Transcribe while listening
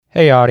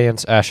Hey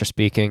audience, Asher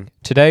speaking.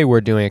 Today we're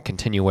doing a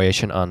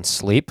continuation on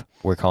sleep.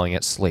 We're calling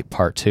it Sleep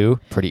Part 2.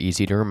 Pretty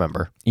easy to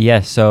remember.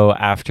 Yes, so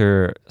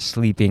after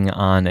sleeping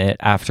on it,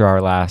 after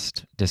our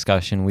last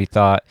discussion, we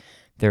thought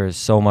there was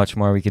so much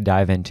more we could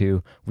dive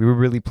into. We were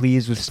really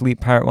pleased with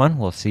Sleep Part 1.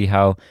 We'll see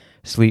how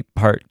Sleep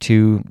Part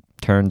 2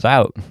 turns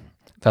out.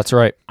 That's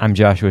right. I'm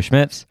Joshua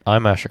Schmitz.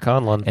 I'm Asher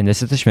Conlon. And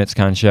this is the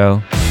SchmitzCon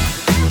Show.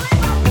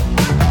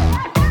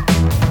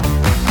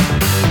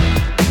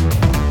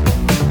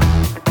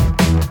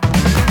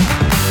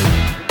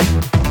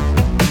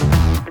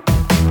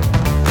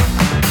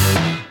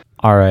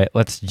 All right,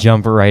 let's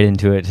jump right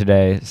into it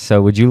today.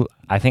 So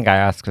I think I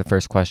asked the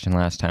first question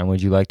last time.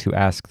 Would you like to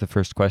ask the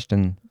first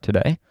question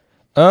today?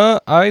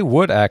 I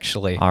would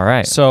actually. All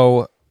right.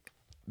 So,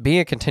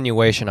 being a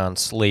continuation on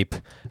sleep,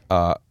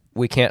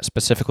 we can't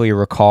specifically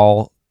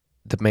recall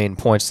the main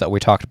points that we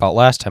talked about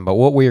last time, but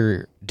what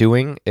we're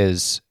doing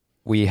is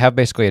we have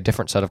basically a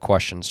different set of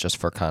questions just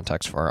for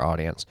context for our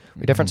audience.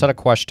 We have a different set of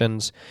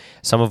questions.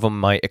 Some of them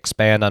might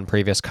expand on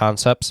previous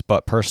concepts,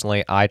 but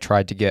personally, I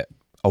tried to get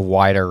a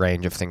wider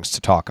range of things to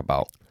talk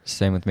about.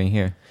 Same with me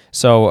here.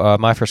 So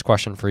my first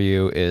question for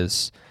you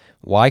is,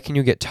 why can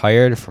you get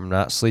tired from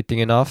not sleeping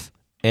enough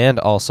and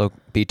also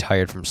be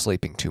tired from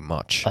sleeping too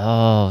much?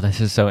 Oh, this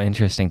is so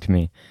interesting to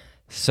me.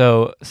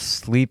 So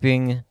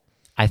sleeping,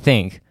 I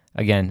think,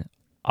 again,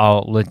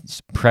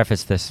 let's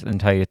preface this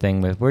entire thing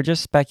with we're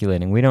just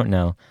speculating. We don't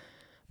know.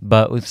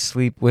 But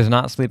with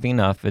not sleeping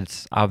enough,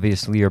 it's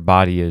obviously your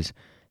body is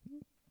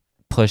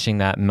pushing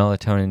that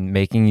melatonin,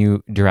 making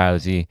you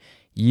drowsy.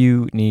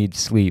 You need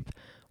sleep.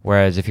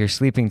 Whereas if you're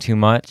sleeping too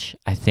much,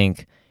 I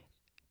think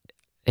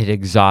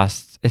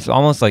it's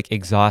almost like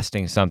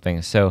exhausting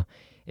something. So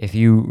if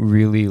you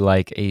really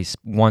like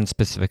one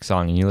specific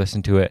song and you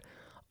listen to it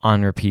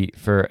on repeat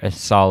for a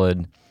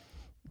solid,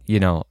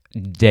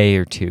 day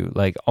or two,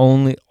 like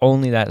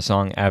only that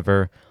song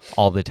ever,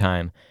 all the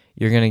time,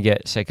 you're going to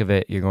get sick of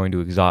it. You're going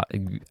to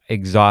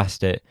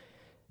exhaust it.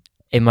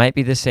 It might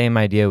be the same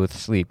idea with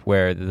sleep,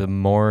 where the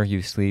more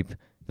you sleep,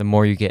 the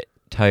more you get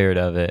tired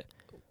of it.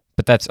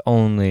 But that's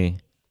only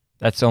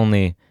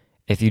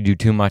if you do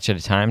too much at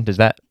a time. Does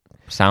that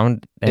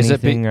sound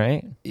anything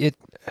right?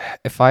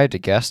 If I had to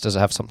guess, does it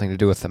have something to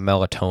do with the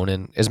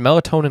melatonin? Is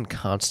melatonin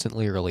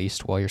constantly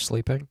released while you're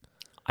sleeping?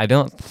 I'm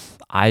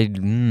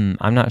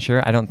not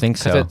sure. I don't think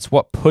so. Because it's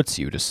what puts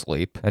you to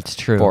sleep. That's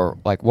true. Or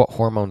like what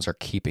hormones are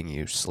keeping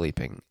you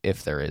sleeping,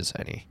 if there is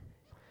any.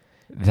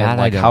 That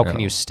and I don't how know.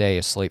 can you stay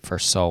asleep for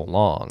so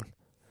long?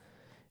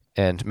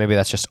 And maybe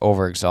that's just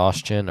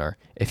overexhaustion, or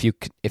if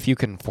you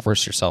can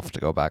force yourself to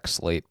go back to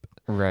sleep,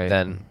 right,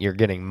 then you're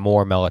getting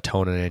more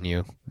melatonin in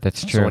you.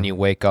 That's true. So when you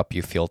wake up,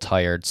 you feel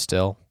tired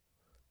still.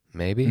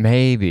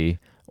 Maybe,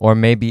 or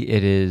maybe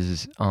it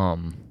is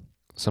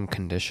some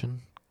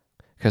condition.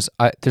 Because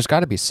there's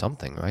got to be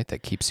something, right,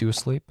 that keeps you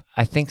asleep.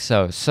 I think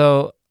so.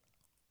 So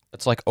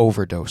it's like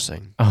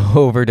overdosing.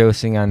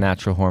 Overdosing on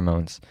natural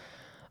hormones.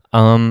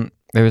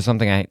 There's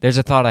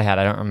a thought I had.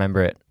 I don't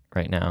remember it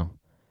right now.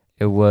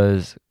 It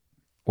was.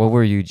 What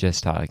were you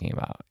just talking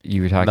about?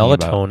 You were talking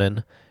about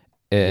melatonin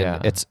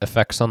and its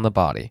effects on the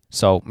body.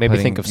 So maybe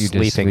think of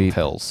sleeping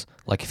pills.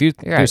 Like if you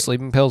do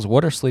sleeping pills,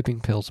 what are sleeping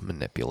pills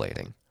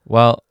manipulating?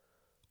 Well,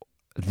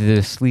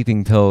 the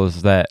sleeping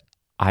pills that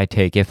I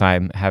take if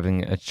I'm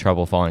having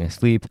trouble falling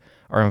asleep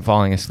or I'm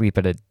falling asleep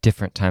at a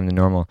different time than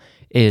normal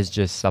is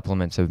just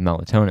supplements of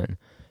melatonin.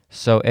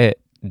 So it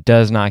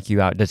does knock you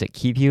out. Does it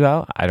keep you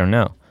out? I don't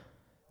know.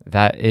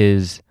 That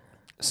is...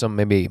 So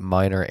maybe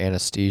minor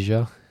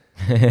anesthesia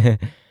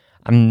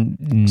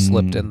I'm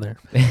slipped in there.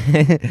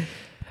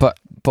 But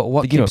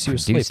what keeps you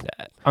asleep?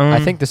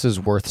 I think this is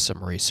worth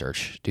some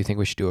research. Do you think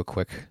we should do a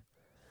quick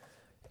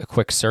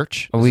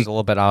search? This is a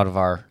little bit out of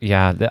our...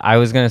 Yeah, I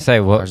was going to say,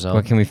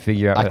 what can we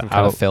figure out? I can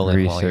kind of fill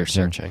in while you're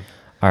searching.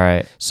 All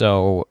right.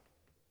 So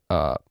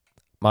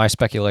my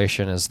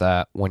speculation is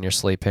that when you're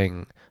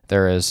sleeping,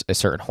 there is a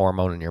certain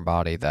hormone in your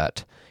body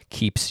that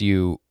keeps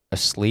you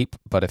asleep,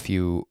 but if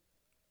you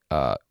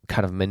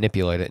kind of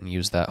manipulate it and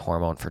use that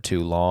hormone for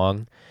too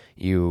long,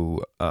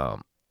 you'll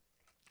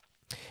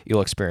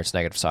experience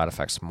negative side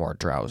effects, more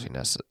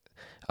drowsiness.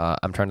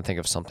 I'm trying to think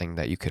of something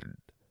that you could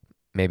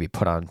maybe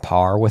put on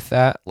par with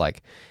that.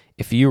 Like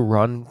if you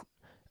run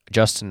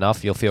just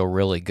enough, you'll feel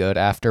really good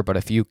after, but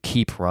if you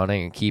keep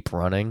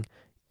running,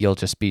 you'll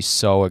just be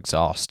so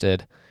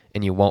exhausted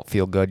and you won't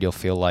feel good. You'll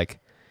feel like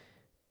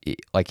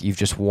you've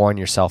just worn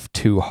yourself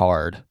too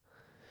hard.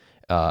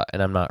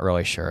 And I'm not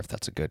really sure if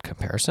that's a good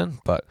comparison,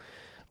 but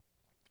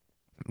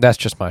that's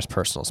just my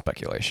personal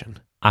speculation.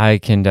 I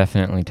can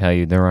definitely tell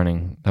you the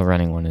running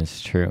one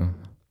is true.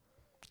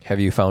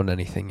 Have you found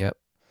anything yet?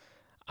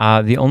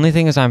 The only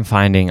things I'm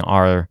finding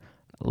are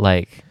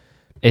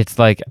it's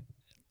like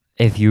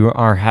if you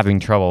are having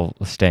trouble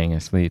staying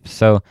asleep.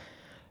 So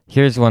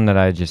here's one that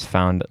I just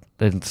found.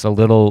 It's a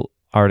little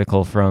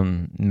article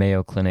from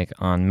Mayo Clinic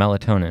on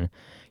melatonin.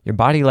 Your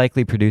body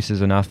likely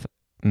produces enough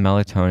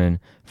melatonin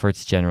for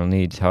its general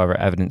needs. However,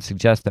 evidence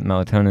suggests that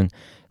melatonin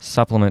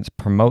supplements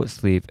promote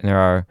sleep, and there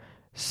are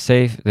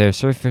safe. They're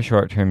safe for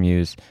short-term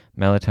use.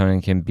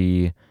 Melatonin can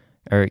be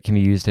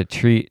used to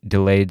treat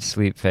delayed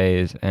sleep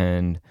phase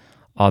and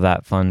all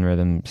that fun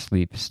rhythm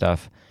sleep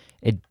stuff.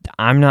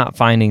 I'm not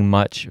finding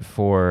much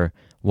for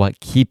what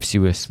keeps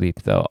you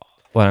asleep, though.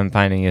 What I'm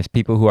finding is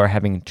people who are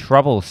having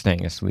trouble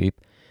staying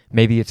asleep,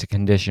 maybe it's a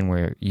condition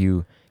where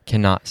you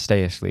cannot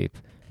stay asleep.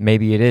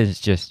 Maybe it is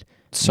just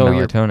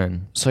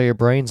melatonin. So your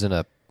brain's in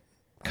a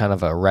kind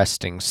of a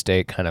resting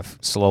state, kind of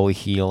slowly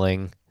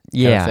healing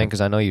Yeah. thing,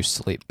 because I know you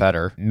sleep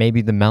better.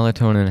 Maybe the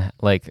melatonin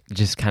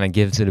just kind of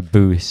gives it a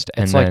boost,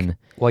 and It's then like,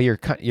 well,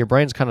 your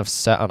brain's kind of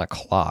set on a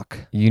clock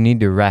you need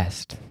to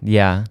rest.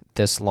 Yeah.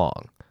 this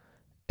long.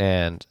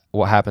 And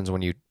what happens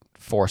when you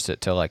force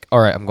it to like, all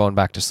right, I'm going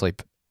back to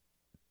sleep,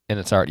 and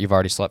you've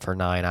already slept for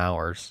 9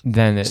 hours.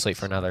 Then You it's sleep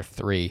for another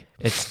 3.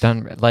 It's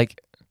done.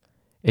 Like,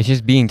 it's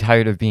just being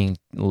tired of being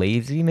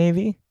lazy,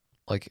 maybe?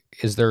 Like,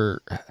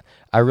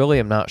 I really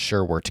am not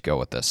sure where to go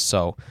with this.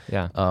 So,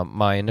 Yeah.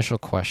 my initial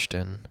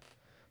question,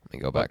 let me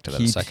go back to that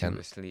a second.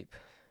 Asleep?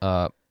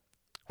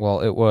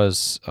 Well, it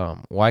was,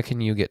 why can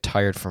you get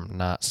tired from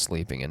not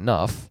sleeping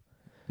enough?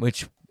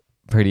 Which,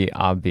 pretty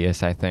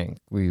obvious, I think.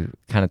 We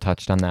kind of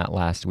touched on that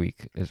last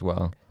week as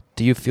well.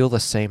 Do you feel the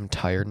same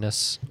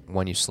tiredness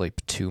when you sleep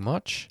too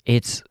much?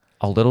 It's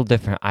a little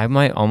different. I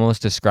might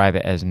almost describe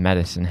it as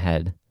medicine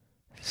head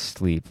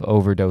sleep,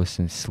 overdose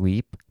in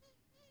sleep.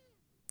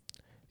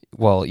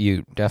 Well,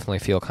 you definitely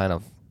feel kind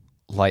of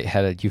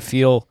lightheaded. You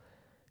feel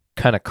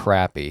kind of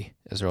crappy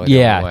is really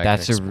the only way I can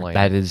explain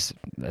that it. is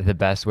the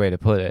best way to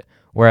put it.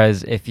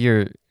 Whereas if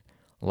you're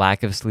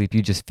lack of sleep,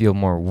 you just feel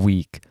more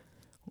weak.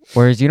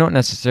 Whereas you don't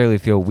necessarily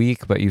feel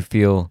weak, but you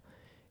feel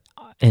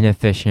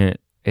inefficient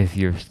if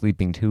you're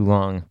sleeping too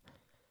long.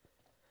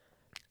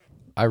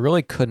 I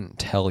really couldn't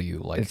tell you,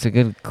 like, It's a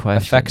good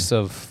question. effects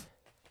of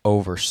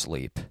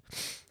oversleep.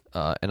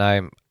 And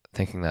I'm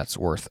thinking that's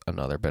worth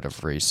another bit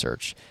of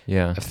research.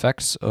 Yeah.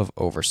 Effects of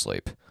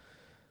oversleep.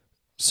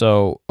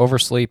 So,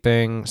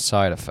 oversleeping,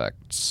 side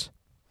effects.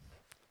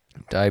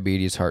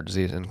 Diabetes, heart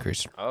disease,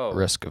 increased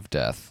risk of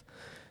death.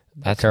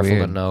 That's Careful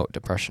weird. to note,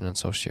 depression and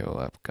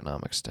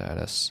socioeconomic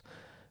status.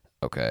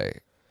 Okay.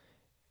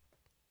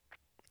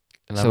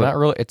 And So- I'm not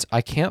really,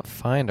 I can't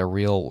find a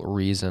real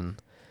reason.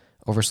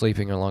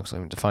 Oversleeping or long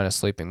sleeping. Define as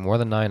sleeping more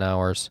than 9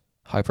 hours.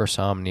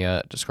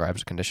 Hypersomnia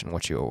describes a condition in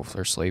which you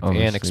oversleep and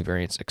Oversleep.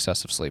 experience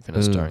excessive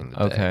sleepiness Ooh, during the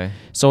day. okay.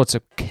 So it's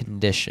a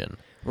condition.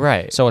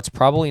 Right. So it's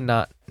probably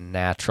not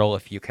natural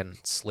if you can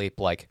sleep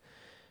like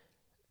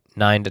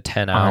 9 to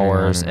 10 On and on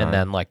hours and and on.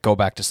 then like go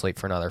back to sleep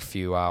for another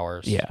few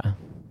hours. Yeah.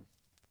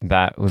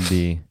 That would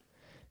be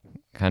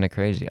kind of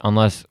crazy.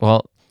 Unless,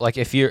 well, Like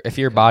if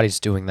your body's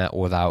doing that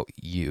without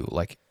you,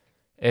 like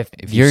if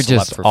If you you're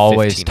slept just for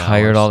always 15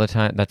 tired hours. all the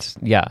time, that's,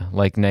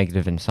 like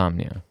negative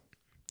insomnia.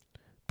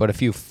 but if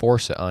you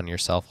force it on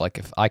yourself, like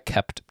if I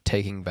kept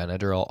taking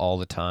Benadryl all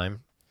the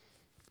time,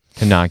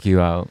 To knock you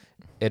out.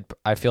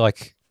 I feel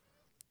like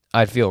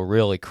I'd feel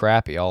really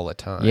crappy all the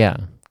time. Yeah.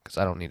 Because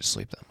I don't need to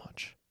sleep that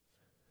much.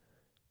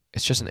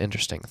 It's just an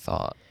interesting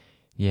thought.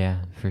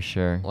 Yeah, for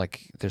sure.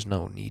 Like there's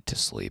no need to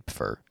sleep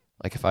for,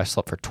 like if I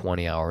slept for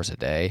 20 hours a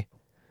day,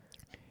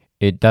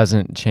 It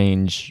doesn't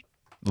change.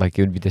 Like,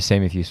 it would be the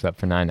same if you slept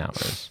for 9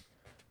 hours.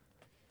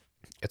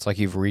 it's like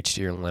you've reached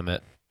your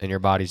limit and your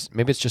body's,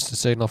 maybe it's just a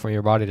signal from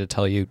your body to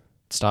tell you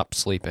stop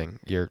sleeping.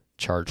 You're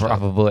charged up.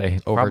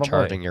 Probably.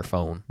 Overcharging your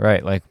phone.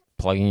 Right, like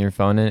plugging your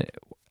phone in.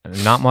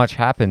 Not much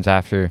happens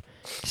after it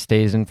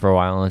stays in for a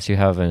while unless you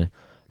have a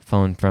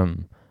phone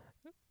from,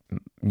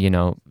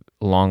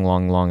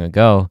 long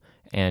ago,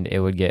 and it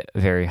would get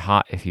very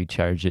hot if you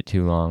charged it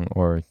too long,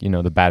 or,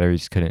 the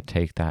batteries couldn't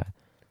take that.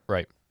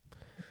 Right.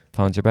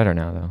 Phones are better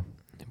now, though.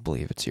 I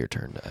believe it's your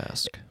turn to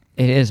ask.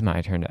 It is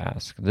my turn to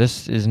ask.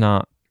 This is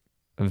not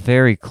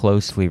very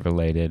closely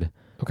related.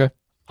 Okay.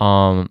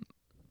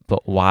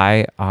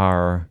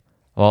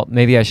 But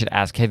maybe I should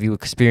ask, have you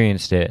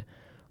experienced it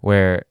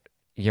where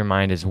your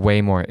mind is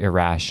way more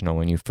irrational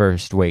when you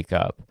first wake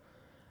up?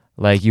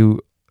 Like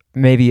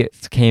maybe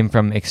it came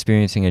from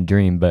experiencing a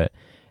dream, but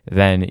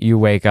then you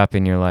wake up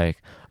and you're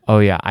like, oh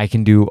yeah, I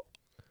can do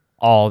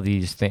all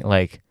these things.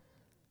 Like,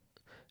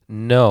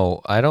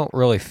 No, I don't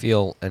really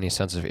feel any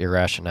sense of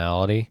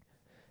irrationality.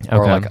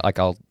 Or okay. like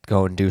I'll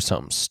go and do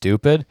something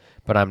stupid,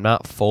 but I'm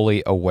not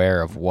fully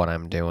aware of what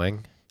I'm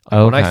doing.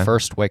 Like when I Okay.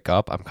 first wake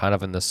up, I'm kind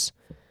of in this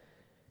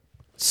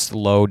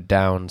slowed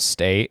down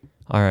state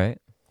All right.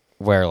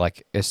 where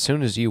like as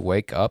soon as you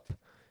wake up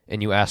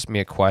and you ask me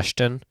a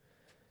question,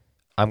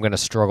 I'm going to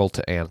struggle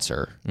to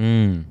answer.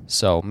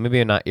 So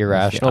maybe not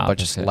irrational, but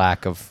just opposite.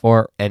 lack of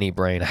Or any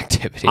brain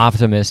activity.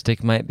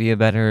 optimistic might be a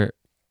better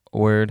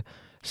word.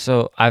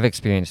 So I've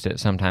experienced it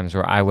sometimes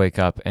where I wake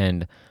up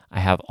and I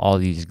have all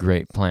these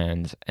great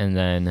plans, and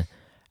then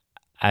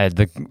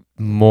the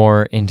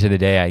more into the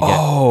day I get,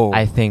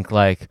 I think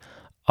like,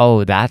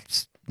 oh,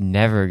 that's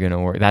never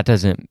gonna work. That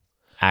doesn't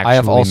actually I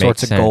have all make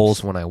sorts of sense.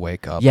 goals when I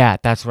wake up. Yeah,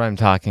 that's what I'm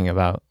talking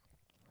about.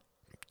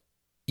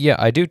 Yeah,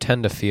 I do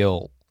tend to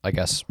feel I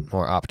guess,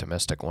 more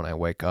optimistic when I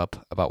wake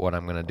up about what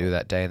I'm going to do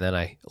that day. And then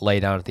I lay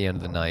down at the end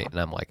of the night and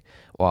I'm like,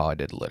 wow, I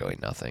did literally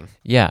nothing.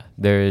 Yeah,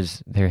 there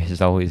is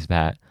always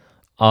that.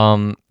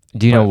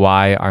 Do you know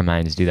why our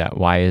minds do that?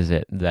 Why is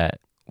it that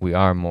we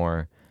are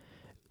more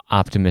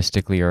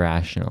optimistically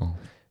irrational?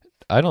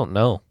 I don't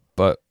know,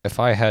 but if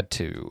I had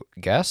to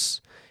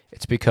guess,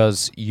 it's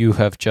because you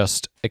have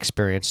just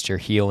experienced your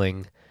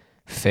healing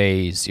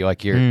phase.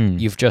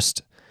 You've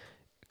just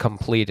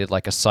completed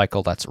like a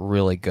cycle that's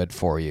really good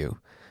for you.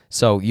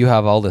 So you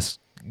have all this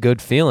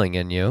good feeling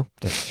in you.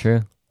 That's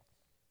true.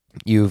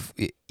 You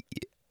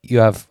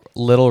have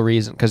little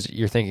reason because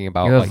you're thinking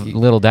about You have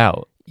little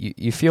doubt.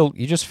 You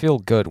just feel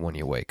good when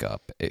you wake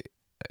up,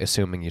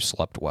 assuming you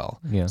slept well.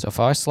 Yeah. So if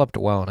I slept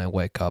well and I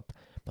wake up,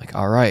 I'm like,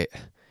 all right,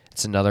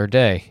 it's another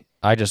day.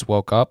 I just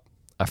woke up.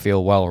 I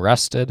feel well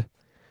rested.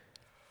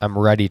 I'm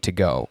ready to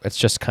go. It's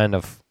just kind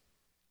of,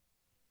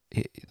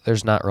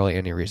 there's not really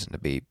any reason to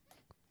be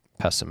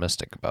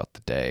pessimistic about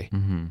the day,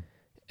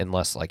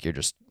 unless like you're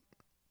just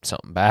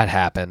something bad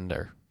happened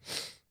or.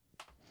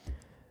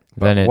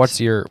 Then what's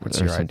your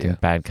something idea?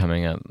 bad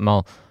coming up.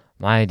 Well,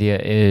 my idea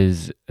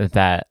is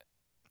that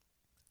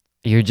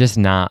you're just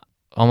not,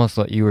 almost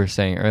what you were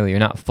saying earlier, you're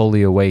not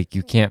fully awake.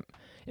 You can't,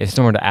 if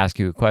someone were to ask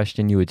you a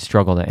question, you would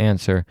struggle to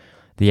answer.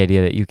 The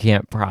idea that you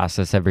can't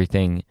process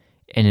everything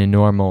in a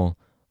normal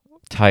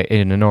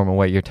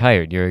way. You're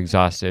tired. You're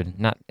exhausted.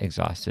 Not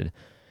exhausted.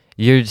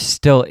 You're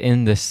still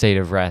in the state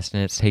of rest,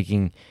 and it's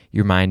taking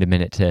your mind a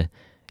minute to,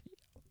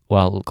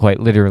 well, quite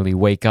literally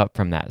wake up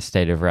from that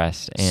state of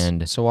rest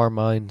and so our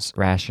minds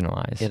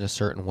rationalize. In a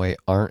certain way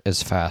aren't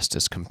as fast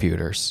as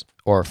computers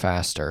or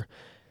faster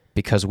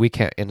because we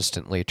can't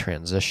instantly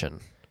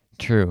transition.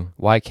 True.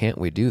 Why can't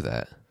we do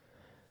that?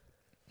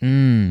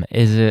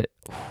 Is it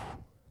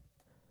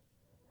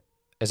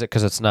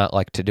because it's not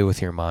like to do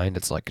with your mind?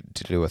 It's like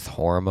to do with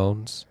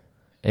hormones?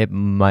 It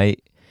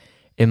might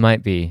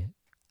be.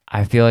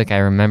 I feel like I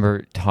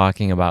remember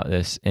talking about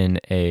this in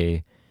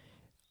a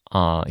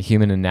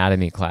human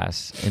anatomy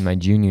class in my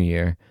junior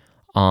year.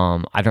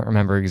 I don't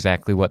remember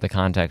exactly what the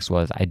context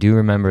was. I do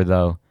remember,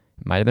 though,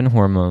 it might have been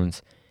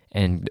hormones,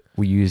 and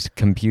we used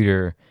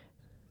computer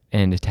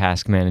and a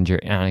task manager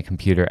on a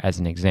computer as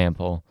an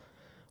example,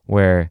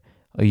 where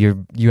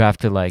you have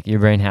to, like, your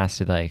brain has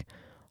to, like,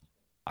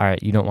 all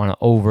right, you don't want to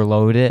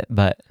overload it,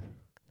 but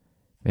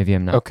maybe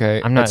I'm not.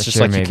 Okay, I'm not it's just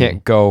sure. like Maybe. you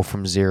can't go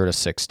from 0 to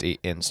 60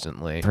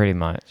 instantly. Pretty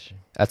much.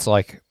 That's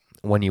like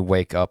when you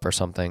wake up or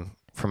something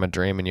from a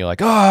dream and you're like,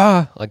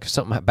 like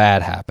something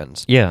bad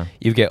happens. Yeah.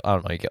 You get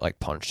like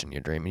punched in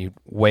your dream and you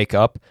wake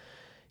up.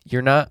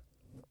 You're not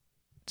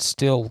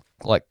still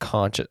like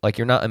conscious, like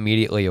you're not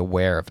immediately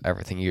aware of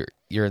everything.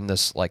 You're in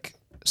this like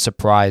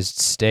surprised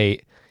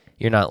state.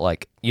 You're not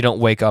like, you don't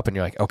wake up and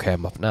you're like, okay,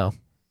 I'm up now.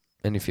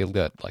 And you feel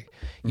good. Like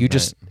you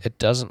just, it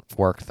doesn't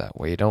work that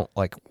way. You don't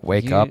like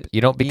wake up. You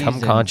don't become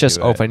conscious,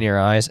 open your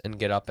eyes and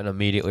get up and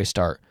immediately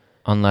start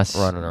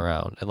running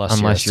around.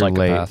 Unless you're a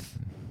psychopath.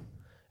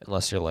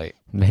 Unless you're late.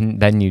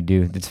 Then you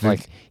do. It's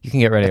like you can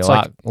get ready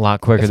a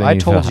lot quicker than you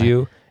you thought. If I told thought.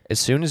 you, as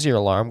soon as your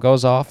alarm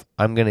goes off,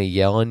 I'm going to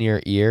yell in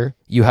your ear,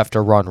 you have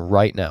to run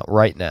right now.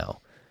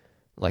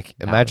 Like,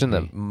 imagine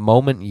the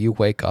moment you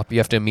wake up, you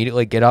have to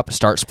immediately get up,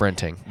 start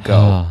sprinting,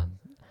 go.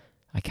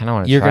 I kind of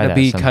want to You're try going to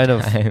be sometime.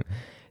 kind of...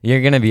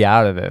 You're going to be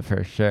out of it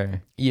for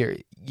sure. You're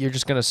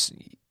just going to...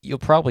 You'll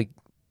probably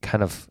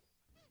kind of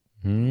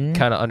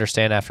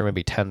understand after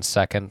maybe 10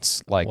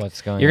 seconds, like,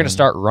 what's going on. You're going to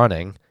start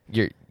running.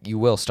 You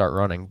will start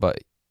running, but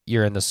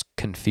you're in this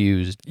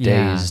confused,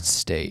 dazed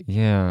state.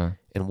 Yeah.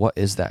 And what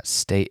is that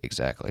state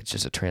exactly? It's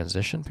just a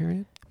transition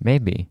period?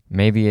 Maybe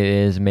it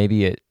is. I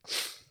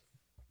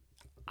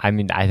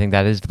mean, I think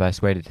that is the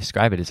best way to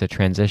describe it. It's a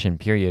transition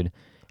period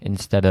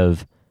instead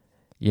of,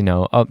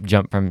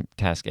 jump from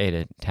task A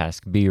to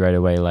task B right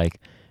away. Like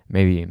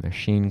maybe a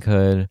machine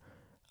could,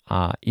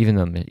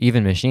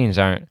 even machines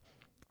aren't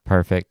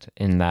perfect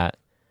in that,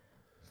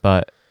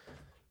 but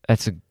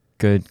that's a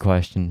good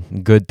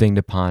question. Good thing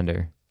to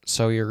ponder.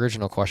 So your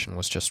original question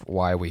was just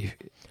why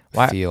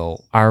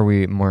feel... Are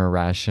we more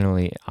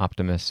irrationally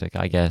optimistic,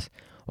 I guess?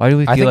 Why do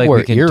we feel I think like we're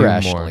we can do more?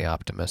 irrationally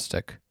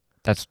optimistic.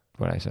 That's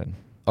what I said.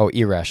 Oh,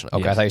 irrational.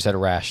 Okay, Yes. I thought you said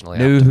irrationally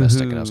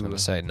optimistic, and I was going to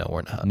say, no,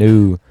 we're not.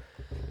 No.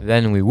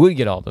 Then we would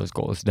get all those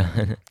goals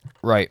done.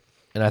 Right.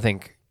 And I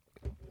think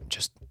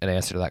just an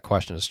answer to that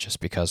question is just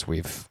because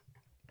we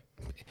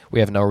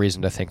have no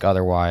reason to think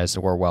otherwise.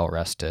 We're well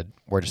rested.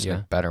 We're just in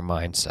a better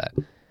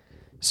mindset.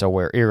 So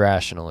we're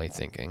irrationally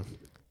thinking.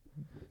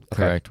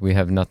 Okay. Correct. We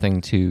have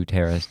nothing to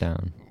tear us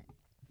down.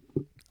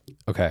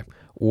 Okay.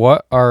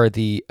 What are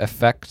the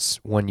effects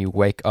when you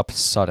wake up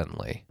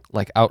suddenly?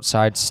 Like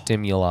outside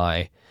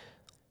stimuli,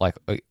 like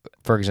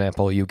for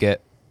example, you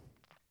get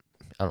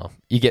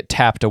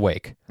tapped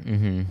awake.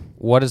 Mm-hmm.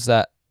 What is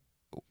that?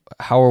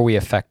 How are we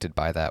affected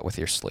by that with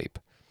your sleep?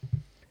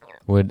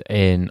 Would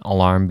an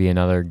alarm be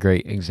another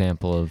great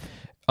example of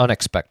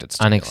unexpected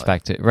stimuli?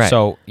 Unexpected, right.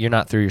 So you're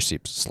not through your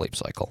sleep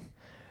cycle.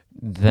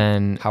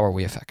 Then how are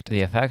we affected?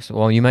 The effects?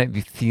 Well, you might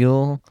be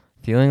feeling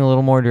a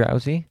little more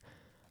drowsy.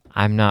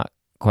 I'm not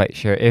quite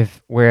sure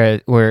if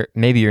where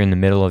maybe you're in the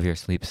middle of your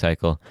sleep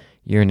cycle.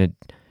 You're in a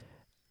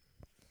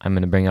I'm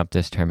going to bring up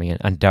this term again,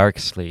 a dark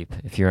sleep,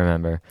 if you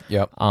remember.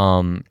 Yep.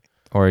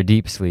 Or a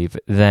deep sleep,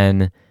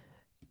 then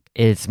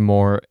it's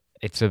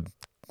a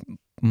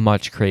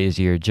much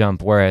crazier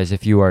jump. Whereas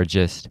if you're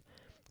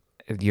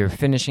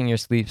finishing your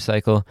sleep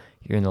cycle,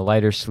 you're in the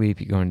lighter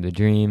sleep, you go into the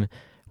dream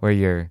where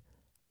you're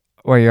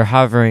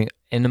hovering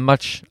in a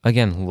much,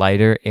 again,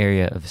 lighter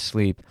area of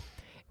sleep.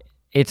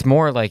 It's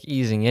more like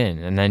easing in,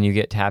 and then you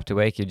get tapped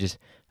awake. It's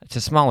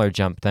a smaller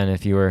jump than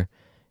if you were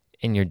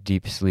in your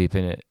deep sleep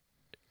and it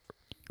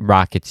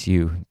rockets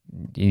you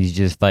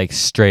just like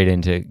straight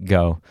into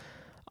go.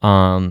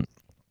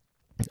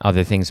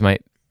 Other things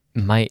might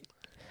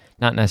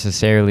not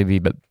necessarily be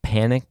but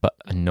panic, but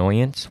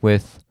annoyance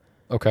with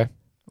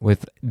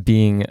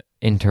being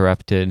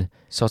interrupted.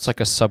 So it's like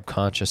a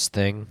subconscious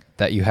thing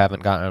that you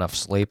haven't gotten enough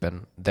sleep,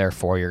 and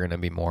therefore you're going to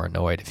be more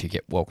annoyed if you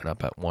get woken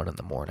up at 1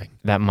 a.m.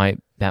 That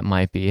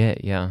might be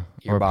it, yeah.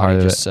 Your body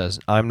just says,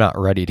 "I'm not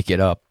ready to get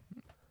up,"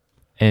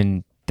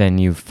 and then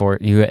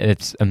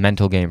it's a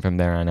mental game from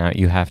there on out.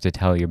 You have to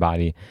tell your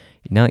body,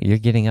 "No, you're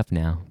getting up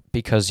now,"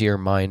 because your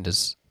mind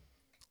is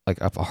like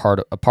a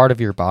part of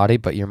your body,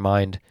 but your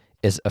mind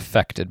is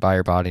affected by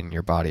your body, and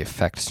your body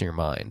affects your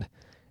mind.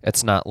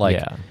 It's not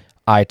like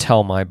I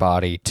tell my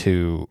body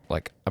to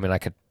I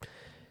could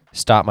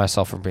stop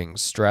myself from being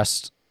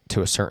stressed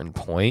to a certain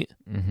point,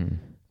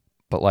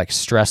 but like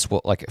stress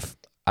will if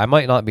I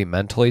might not be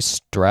mentally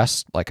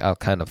stressed, like I'll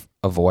kind of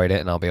avoid it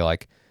and I'll be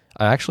like,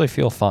 I actually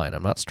feel fine.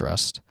 I'm not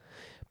stressed,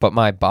 but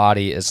my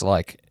body is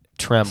like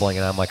trembling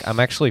and I'm like, I'm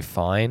actually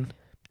fine,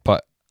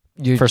 but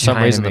for some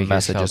reason the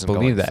message isn't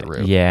going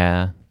through.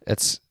 Yeah,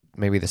 it's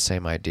maybe the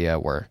same idea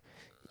where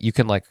you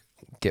can like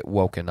get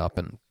woken up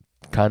and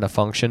kind of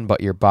function,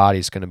 but your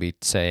body's going to be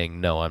saying,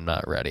 no, I'm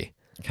not ready.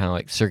 Kind of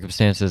like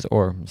circumstances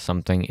or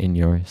something in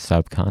your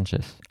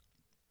subconscious.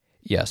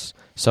 Yes.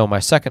 So my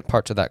second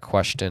part to that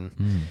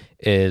question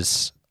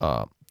is,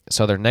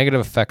 so there are negative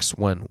effects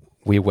when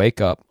we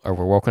wake up or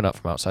we're woken up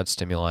from outside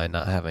stimuli and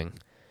not having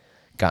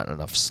gotten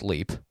enough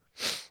sleep.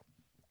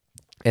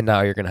 And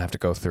now you're going to have to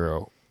go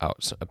through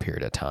a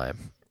period of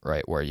time,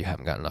 right, where you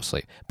haven't gotten enough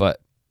sleep. But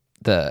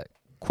the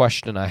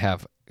question I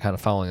have kind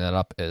of following that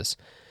up is,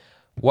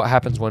 what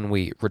happens when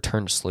we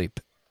return to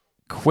sleep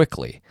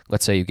quickly?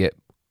 Let's say you get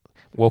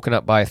woken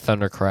up by a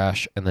thunder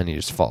crash and then you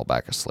just fall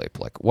back asleep.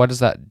 Like, what is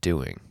that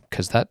doing?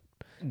 Because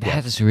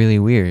that's really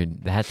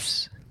weird.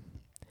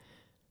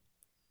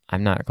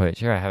 I'm not quite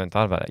sure. I haven't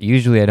thought about it.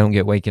 Usually I don't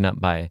get waken up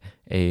by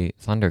a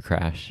thunder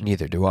crash.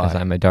 Neither do I.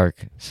 Because I'm a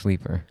dark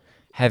sleeper.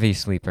 Heavy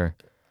sleeper.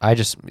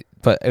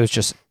 But it was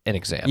just an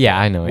example. Yeah,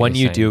 I know. When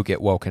you do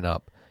get woken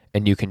up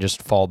and you can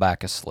just fall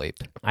back asleep.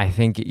 I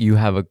think you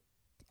have a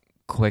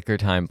quicker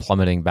time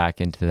plummeting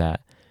back into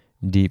that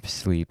deep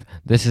sleep.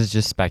 This is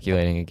just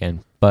speculating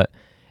again, but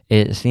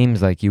it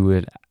seems like you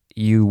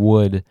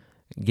would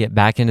get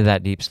back into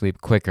that deep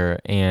sleep quicker,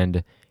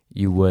 and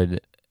you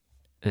would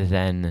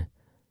then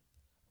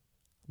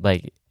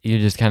you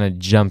just kind of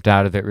jumped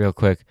out of it real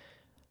quick.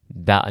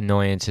 That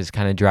annoyance is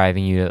kind of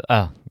driving you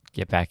to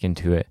get back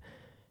into it,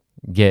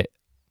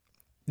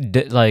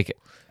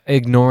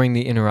 ignoring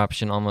the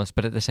interruption almost,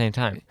 but at the same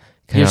time,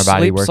 can our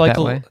body work that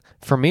way?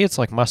 For me, it's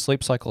like my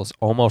sleep cycle is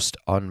almost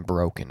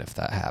unbroken if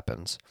that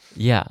happens.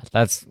 Yeah,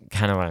 that's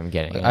kind of what I'm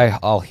getting at.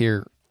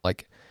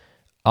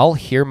 I'll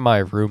hear my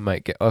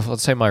roommate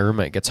let's say my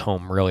roommate gets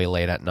home really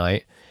late at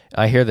night.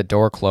 I hear the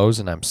door close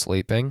and I'm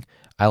sleeping.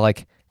 I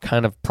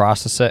kind of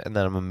process it and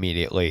then I'm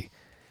immediately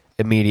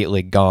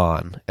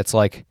gone. It's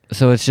like,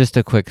 so it's just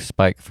a quick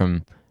spike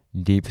from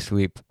deep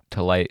sleep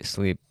to light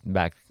sleep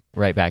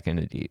right back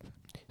into deep.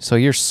 So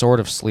you're sort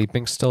of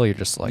sleeping still. You're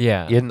just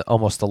in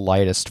almost the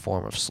lightest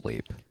form of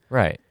sleep.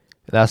 Right.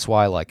 That's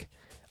why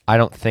I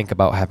don't think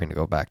about having to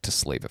go back to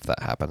sleep if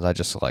that happens. I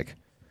just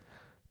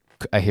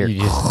I hear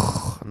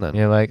and then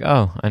you're like,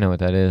 oh, I know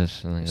what that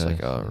is. And it's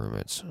like, oh,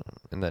 roommates,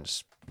 and then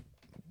just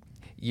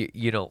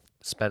you don't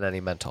spend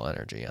any mental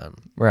energy on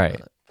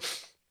right.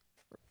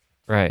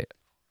 Right.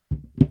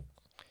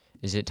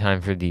 Is it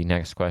time for the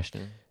next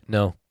question?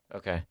 No.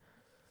 Okay.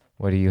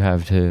 What do you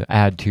have to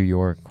add to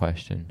your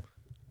question?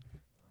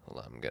 Hold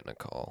on, I'm getting a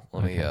call.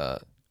 Let me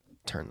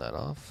turn that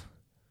off.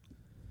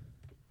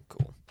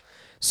 Cool.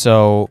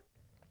 So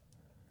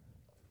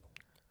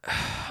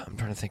I'm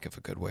trying to think of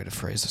a good way to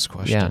phrase this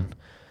question.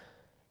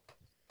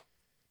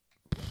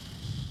 Yeah.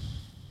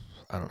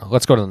 I don't know.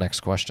 Let's go to the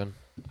next question.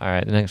 All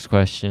right, the next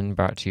question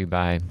brought to you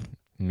by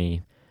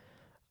me.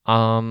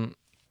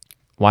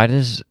 Why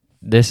does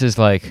this is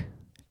like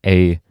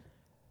as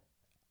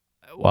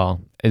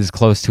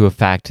close to a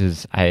fact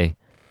as I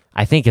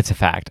think it's a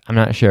fact. I'm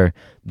not sure,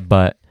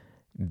 but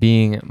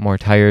being more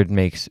tired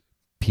makes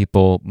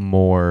people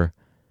more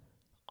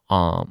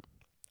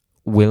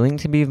willing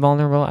to be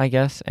vulnerable, I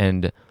guess,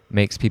 and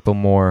makes people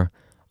more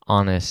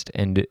honest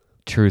and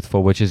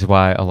truthful, which is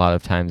why a lot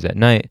of times at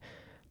night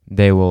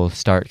they will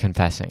start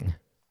confessing,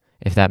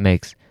 if that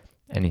makes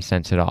any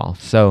sense at all.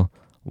 So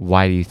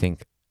why do you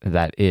think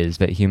that is,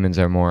 that humans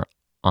are more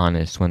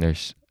honest when they're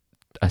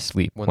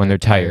asleep, when they're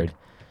tired.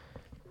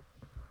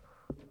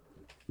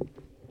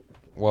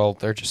 Well,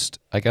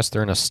 I guess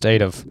they're in a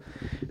state of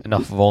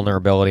enough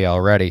vulnerability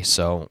already.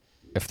 So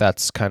if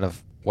that's kind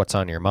of what's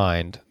on your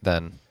mind,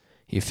 then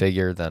you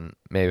figure then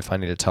maybe if I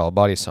need to tell a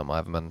buddy something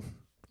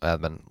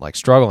I've been like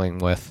struggling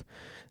with,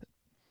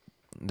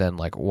 then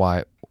like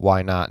why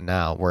not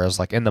now? Whereas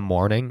like in the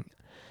morning,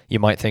 you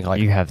might think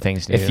like You have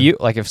things to if do. you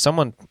like if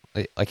someone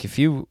like if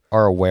you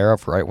are aware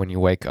of right when you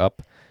wake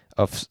up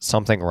of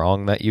something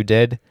wrong that you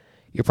did,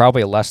 you're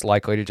probably less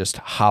likely to just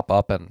hop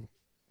up and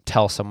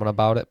tell someone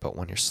about it. But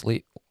when you're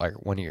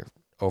when you're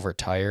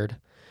overtired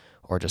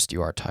or just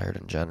you are tired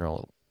in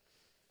general,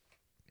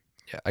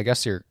 yeah, I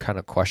guess your kind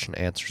of question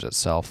answers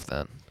itself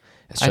then.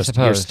 It's I just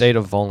your suppose. state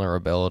of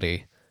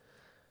vulnerability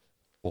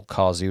will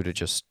cause you to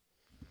just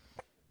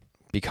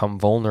become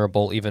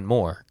vulnerable even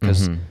more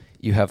because Mhm.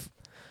 you have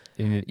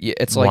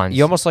it's like Once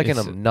you almost like in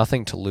a it's-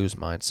 nothing to lose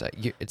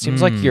mindset. It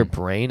seems like your Mm.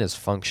 brain is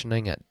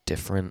functioning at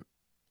different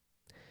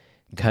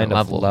Different kind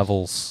of levels.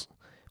 levels.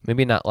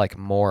 Maybe not like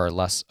more or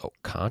less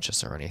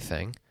conscious or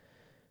anything,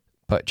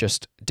 but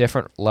just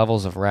different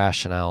levels of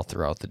rationale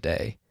throughout the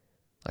day.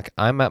 Like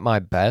I'm at my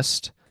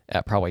best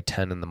at probably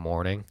 10 in the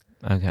morning.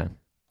 Okay.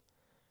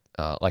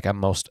 Like I'm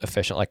most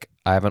efficient. Like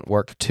I haven't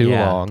worked too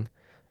Yeah. long.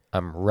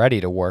 I'm ready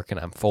to work and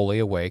I'm fully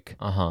awake.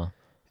 Uh-huh.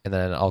 And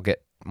then I'll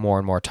get more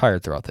and more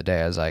tired throughout the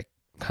day as I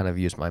kind of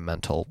use my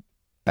mental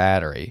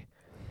battery.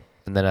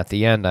 And then at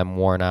the end, I'm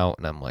worn out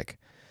and I'm like,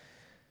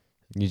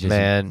 You just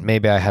man,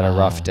 maybe I had a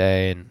rough Ah.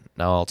 day and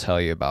now I'll tell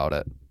you about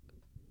it.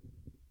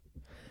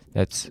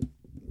 That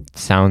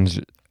sounds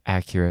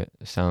accurate.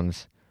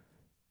 Sounds.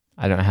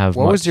 I don't have.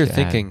 What was much your to add.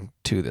 thinking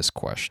to this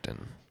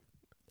question?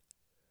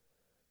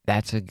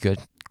 That's a good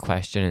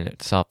question in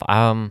itself.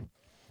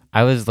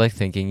 I was like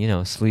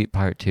thinking, sleep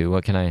part 2.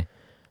 What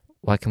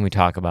can we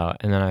talk about?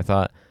 And then I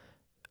thought,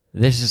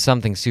 this is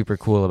something super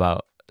cool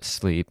about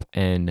sleep,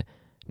 and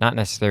not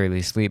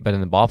necessarily sleep, but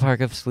in the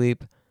ballpark of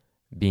sleep,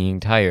 being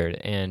tired.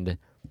 And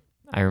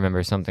I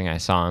remember something I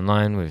saw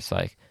online was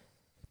like,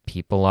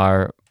 people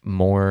are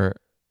more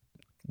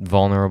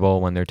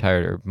vulnerable when they're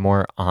tired, or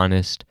more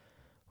honest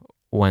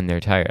when they're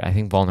tired. I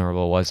think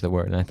vulnerable was the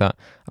word, and I thought,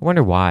 I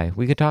wonder why.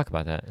 We could talk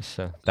about that.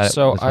 So that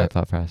So was my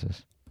thought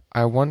process.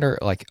 I wonder,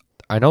 like,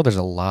 I know there's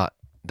a lot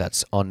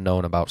that's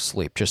unknown about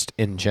sleep, just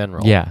in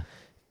general. Yeah.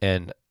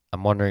 And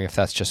I'm wondering if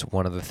that's just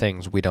one of the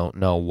things we don't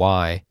know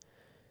why.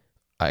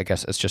 I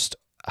guess it's just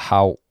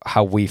how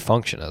we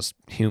function as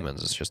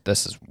humans. It's just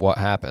this is what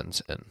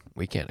happens, and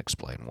we can't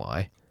explain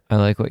why. I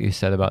like what you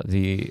said about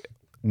the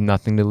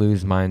nothing to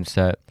lose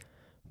mindset,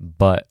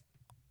 but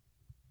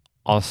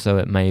also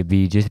it may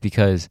be just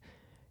because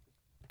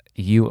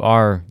you're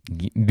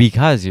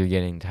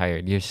getting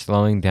tired, you're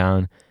slowing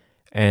down,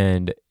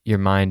 and your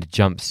mind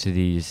jumps to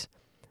these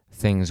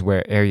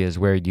areas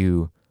where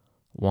you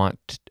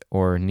want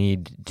or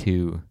need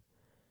to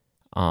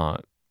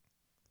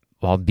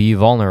be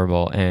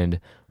vulnerable, and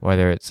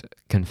whether it's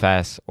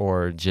confess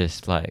or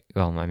just like,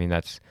 well, I mean,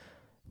 that's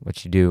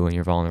what you do when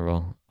you're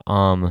vulnerable.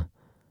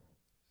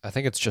 I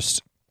think it's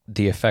just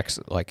the effects,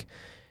 like,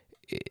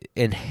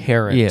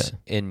 inherent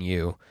in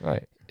you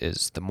Right.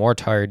 is the more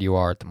tired you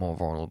are, the more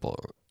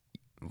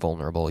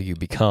vulnerable you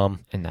become.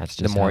 And that's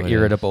The just more how it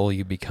irritable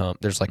you become.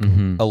 There's like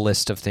Mhm. a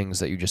list of things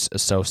that you just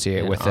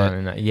associate And with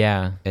on it,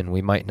 yeah, and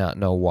we might not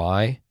know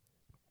why,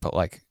 but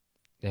like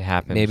it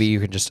happens. maybe you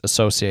can just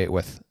associate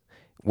with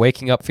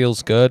waking up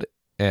feels good,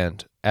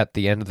 and at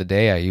the end of the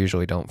day, I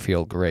usually don't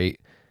feel great.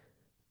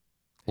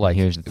 Like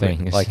here's the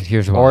thing. like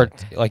Here's why. or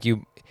like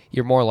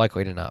you're more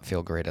likely to not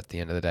feel great at the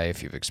end of the day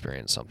if you've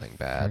experienced something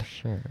bad, For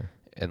sure.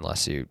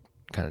 unless you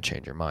kind of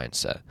change your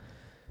mindset.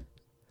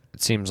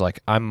 It seems like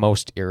I'm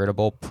most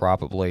irritable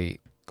probably,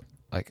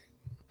 like,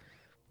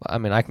 I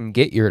mean, I can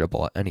get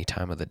irritable at any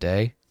time of the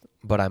day,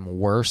 but I'm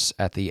worse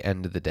at the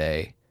end of the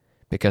day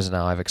because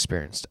now I've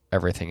experienced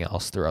everything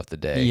else throughout the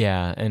day.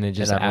 Yeah, and it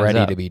just and I'm adds ready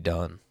up. to be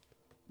done.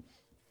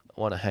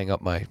 I want to hang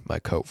up my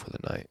coat for the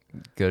night.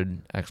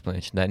 Good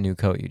explanation. That new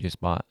coat you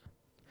just bought.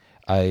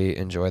 I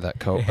enjoy that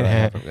coat, but I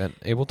haven't been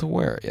able to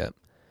wear it yet.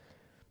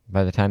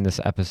 By the time this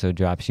episode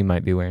drops, you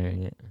might be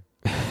wearing it.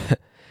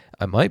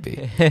 I might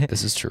be.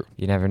 This is true.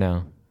 You never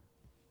know.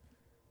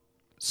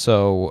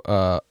 So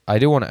I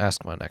do want to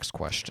ask my next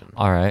question.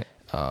 All right.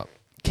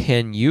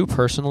 Can you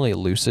personally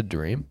lucid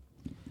dream?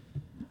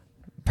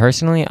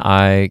 Personally,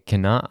 I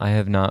cannot. I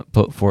have not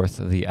put forth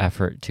the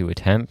effort to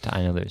attempt.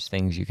 I know there's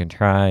things you can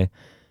try,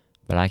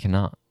 but I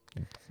cannot.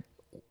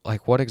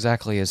 Like, what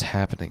exactly is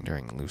happening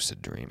during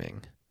lucid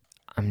dreaming?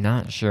 I'm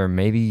not sure.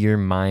 Maybe your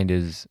mind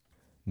is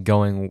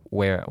going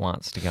where it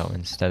wants to go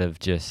instead of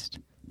just.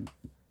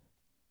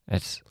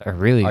 It's a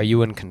really. Are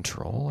you in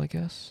control, I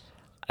guess?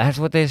 That's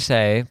what they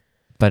say,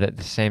 but at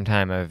the same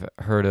time, I've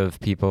heard of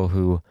people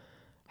who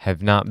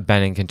have not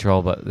been in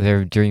control, but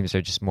their dreams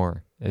are just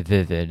more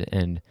vivid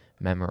and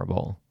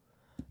memorable.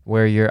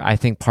 Where I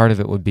think part of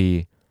it would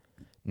be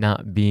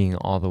not being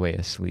all the way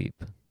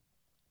asleep.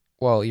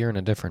 Well, you're in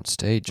a different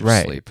stage of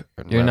Right. sleep,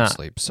 or You're REM not.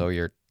 sleep, so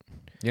you're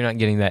not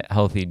getting that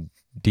healthy,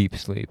 deep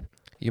sleep.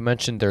 You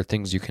mentioned there are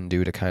things you can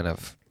do to kind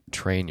of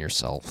train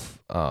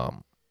yourself.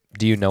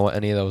 Do you know what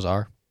any of those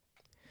are?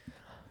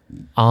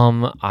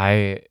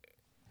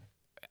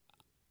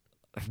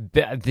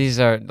 These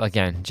are,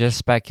 again, just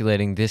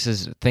speculating. This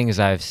is things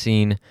I've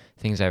seen,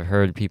 things I've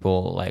heard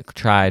people like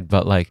tried,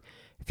 but like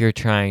if you're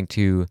trying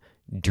to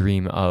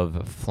dream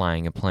of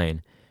flying a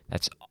plane,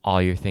 that's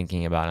all you're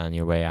thinking about on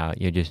your way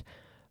out. You're just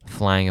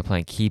flying a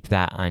plane. Keep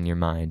that on your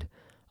mind.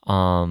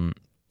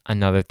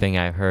 Another thing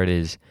I've heard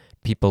is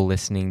people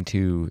listening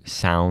to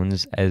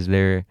sounds as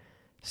they're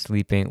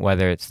sleeping,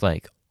 whether it's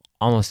like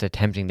almost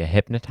attempting to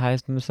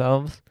hypnotize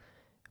themselves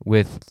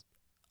with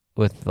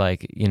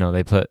like,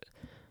 they put,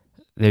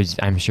 there's,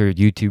 I'm sure,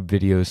 YouTube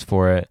videos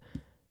for it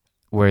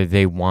where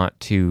they want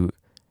to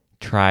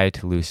try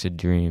to lucid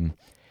dream.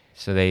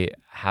 So they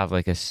have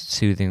like a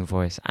soothing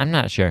voice. I'm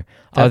not sure.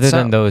 Other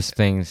than those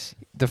things.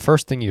 The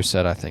first thing you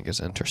said, I think, is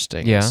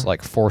interesting. Yeah. It's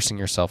like forcing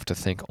yourself to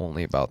think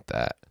only about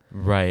that.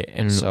 Right.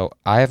 And so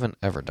I haven't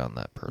ever done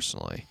that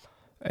personally.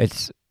 I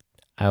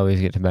always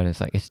get to bed.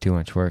 It's like, it's too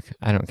much work.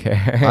 I don't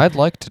care. I'd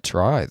like to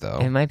try, though.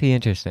 It might be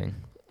interesting.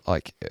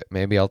 Like,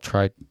 maybe I'll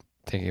try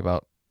thinking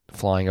about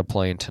flying a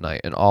plane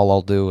tonight, and all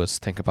I'll do is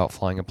think about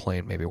flying a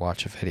plane, maybe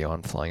watch a video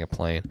on flying a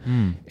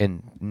plane,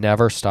 and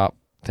never stop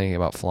thinking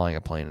about flying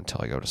a plane until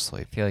I go to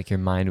sleep. I feel like your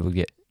mind would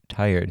get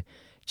tired.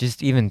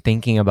 Just even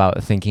thinking about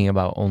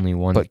only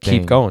one thing. But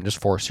keep going. Just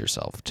force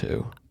yourself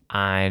to.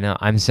 I know.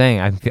 I'm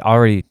saying I'm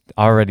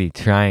already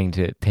trying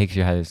to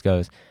picture how this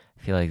goes.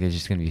 I feel like there's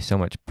just going to be so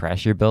much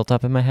pressure built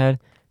up in my head.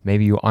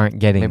 Maybe you aren't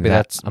getting maybe that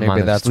that's amount maybe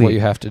of that's sleep. What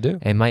you have to do.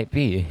 It might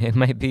be.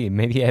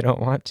 Maybe I don't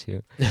want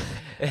to.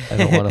 I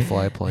don't want to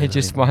fly a plane. I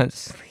just want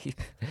sleep.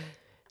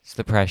 It's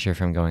the pressure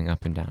from going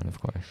up and down,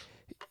 of course.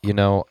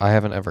 I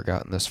haven't ever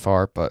gotten this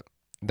far, but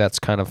that's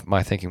kind of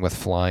my thinking with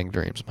flying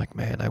dreams. I'm like,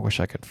 man, I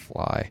wish I could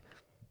fly.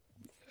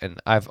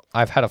 And I've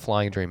had a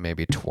flying dream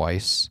maybe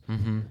twice,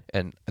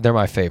 and they're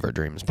my favorite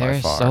dreams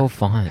by far. They're so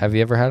fun. Have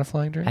you ever had a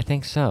flying dream? I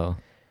think so.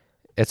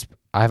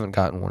 I haven't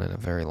gotten one in a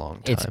very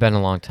long time. It's been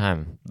a long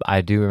time. I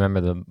do remember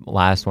the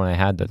last one I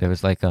had that there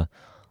was like a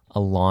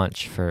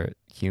launch for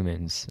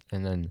humans,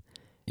 and then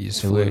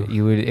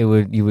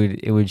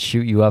it would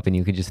shoot you up, and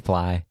you could just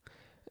fly.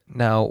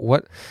 Now,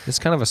 this is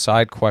kind of a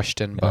side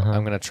question, but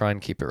I'm going to try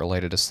and keep it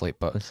related to sleep.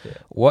 But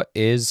what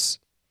is,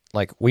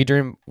 like,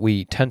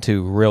 we tend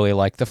to really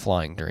like the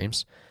flying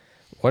dreams.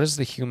 What is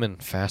the human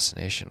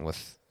fascination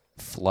with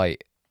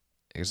flight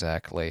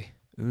exactly?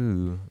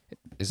 Ooh.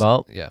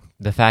 Yeah.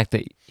 The fact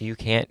that you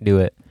can't do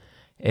it.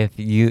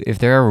 If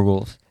there are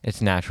rules,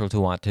 it's natural to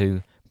want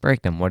to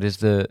break them. What was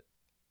the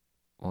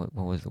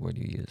word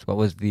you used? What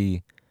was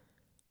the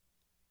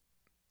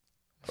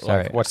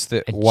Sorry. Like,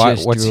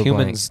 what's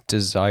humans'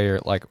 desire?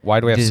 Like, why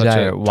do we have such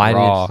a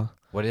draw?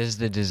 What is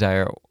the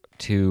desire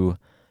to,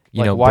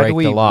 why break do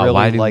we the law?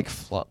 Really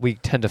we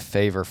tend to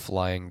favor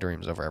flying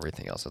dreams over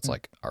everything else. It's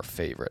like our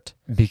favorite.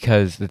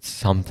 Because it's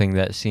something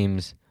that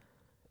seems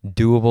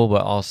doable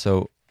but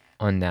also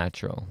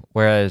unnatural.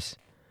 Whereas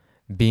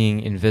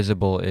being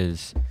invisible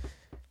is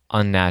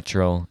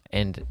unnatural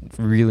and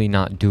really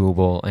not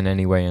doable in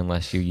any way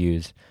unless you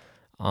use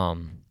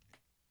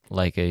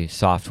like a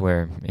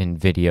software in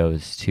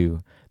videos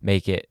to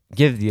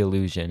give the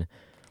illusion.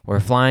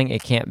 Where flying,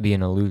 it can't be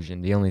an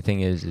illusion. The only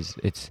thing is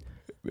it's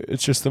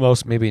just the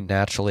most maybe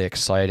naturally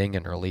exciting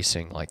and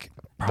releasing like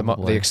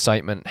the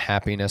excitement,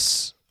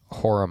 happiness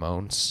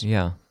hormones.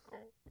 Yeah.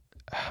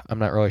 I'm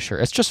not really sure.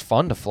 It's just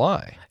fun to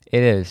fly.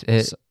 It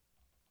is.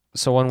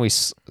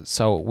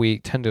 So we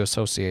tend to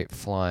associate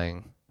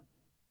flying,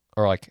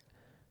 or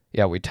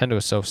we tend to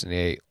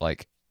associate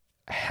like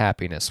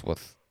happiness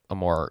with a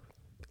more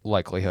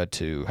likelihood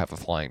to have a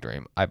flying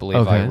dream. I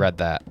believe I read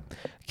that.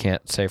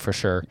 Can't say for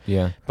sure.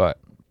 Yeah. But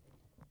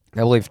I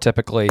believe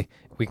typically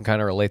we can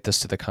kind of relate this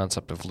to the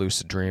concept of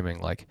lucid dreaming.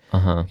 Like,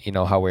 how we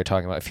were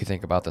talking about, if you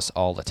think about this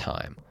all the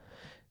time,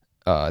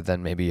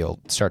 then maybe you'll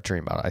start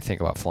dreaming about it. I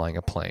think about flying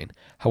a plane.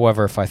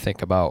 However, if I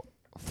think about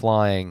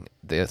flying,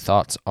 the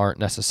thoughts aren't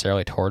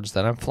necessarily towards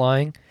that I'm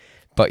flying,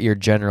 but you're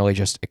generally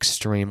just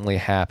extremely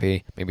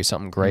happy. Maybe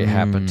something great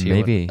happened to you.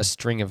 Maybe. A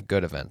string of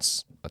good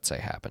events, let's say,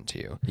 happened to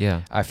you.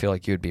 Yeah. I feel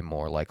like you'd be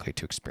more likely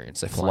to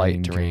experience a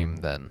flight dream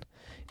than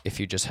if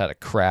you just had a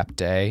crap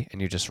day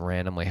and you just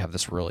randomly have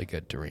this really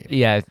good dream.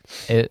 Yeah.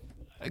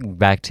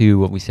 Back to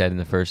what we said in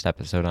the first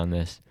episode on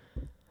this.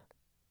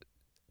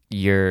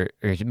 Or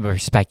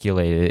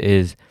speculated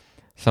is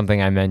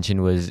something I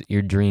mentioned was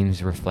your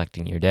dreams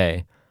reflecting your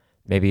day.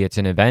 Maybe it's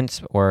in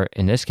events, or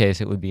in this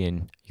case, it would be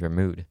in your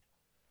mood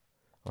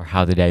or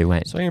how the day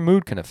went. So your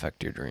mood can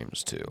affect your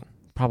dreams too.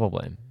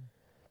 Probably.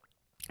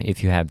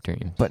 If you have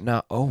dreams. But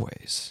not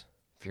always.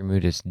 If your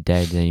mood is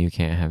dead, then you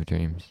can't have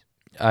dreams.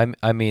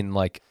 I mean,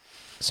 like,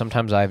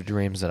 sometimes I have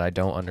dreams that I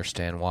don't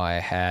understand why I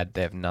had.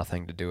 They have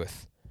nothing to do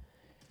with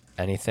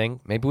anything.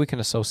 Maybe we can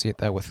associate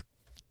that with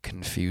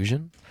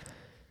confusion.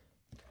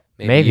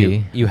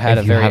 Maybe you had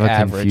a very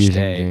average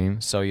day, dream.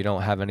 So you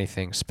don't have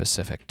anything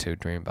specific to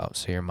dream about.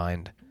 So your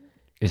mind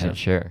isn't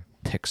sure.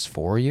 Picks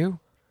for you.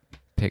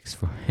 Picks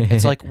for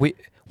It's like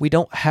we we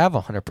don't have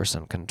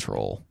 100%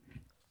 control.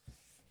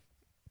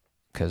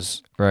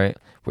 Because Right.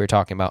 we were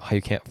talking about how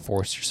you can't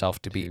force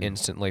yourself to be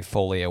instantly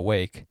fully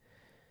awake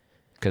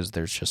because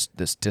there's just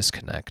this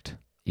disconnect.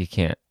 You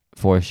can't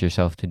force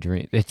yourself to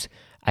dream.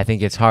 I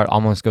think it's hard,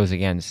 almost goes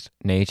against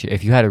nature.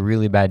 If you had a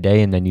really bad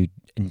day and then you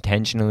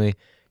intentionally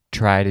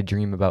try to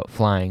dream about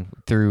flying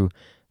through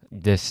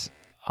this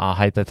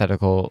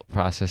hypothetical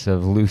process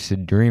of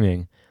lucid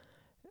dreaming,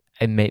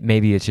 and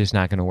maybe it's just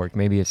not going to work.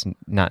 Maybe it's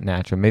not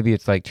natural. Maybe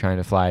it's like trying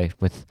to fly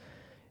with,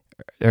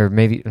 or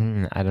maybe,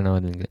 I don't know.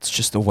 It's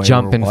just the way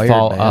jump we're and wired,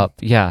 fall man. up.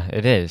 Yeah,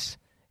 it is.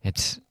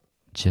 It's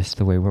just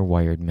the way we're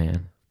wired,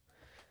 man.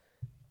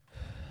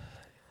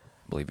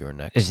 I believe you were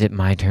next. Is it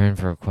my turn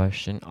for a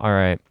question? All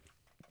right.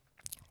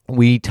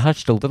 We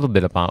touched a little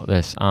bit about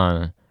this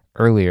on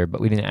earlier,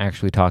 but we didn't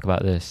actually talk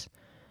about this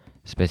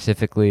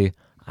specifically.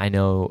 I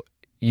know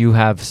you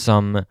have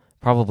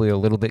probably a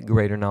little bit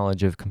greater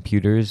knowledge of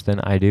computers than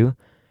I do.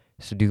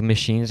 So do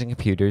machines and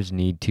computers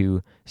need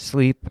to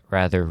sleep,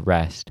 rather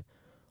rest?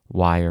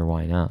 Why or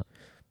why not?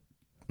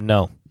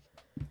 No.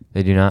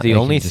 They do not. The They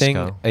only can just thing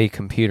go. a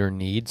computer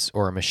needs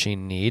or a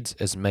machine needs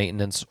is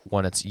maintenance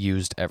when it's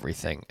used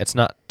everything. It's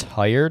not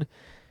tired.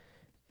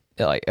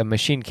 Like a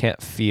machine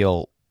can't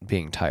feel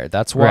being tired.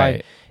 That's why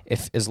Right.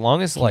 as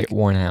long as Can like get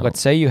worn out. let's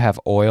say you have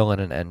oil in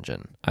an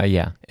engine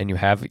Yeah. and you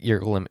have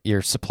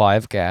your supply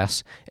of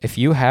gas, if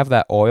you have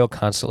that oil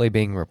constantly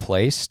being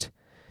replaced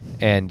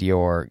and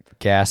your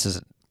gas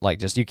is like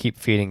just you keep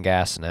feeding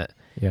gas in it,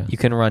 Yeah. you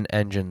can run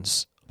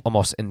engines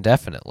almost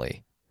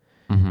indefinitely.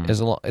 Mm-hmm.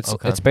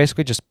 It's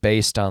basically just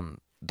based on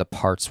the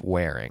parts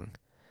wearing.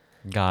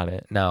 Got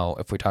it. Now,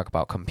 if we talk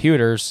about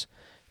computers,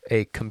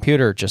 a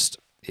computer just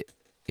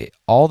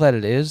all that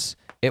it is,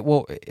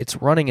 it's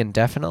running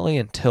indefinitely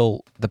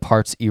until the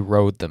parts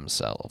erode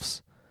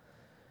themselves.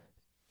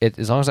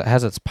 As long as it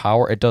has its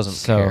power, it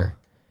doesn't care.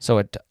 So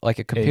it like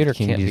a computer It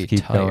can can't just be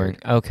keep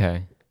tired. going.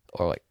 Okay.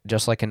 Or like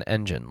just like an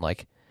engine,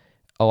 like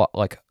a lot,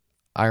 like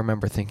I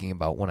remember thinking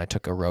about when I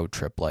took a road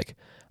trip, like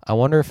I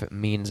wonder if it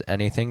means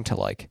anything to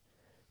like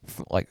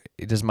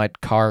does my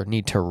car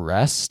need to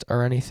rest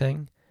or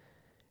anything?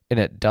 And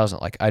it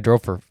doesn't. Like I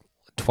drove for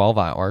 12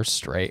 hours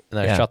straight and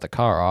then I shut the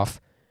car off.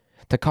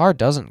 The car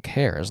doesn't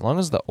care as long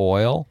as the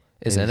oil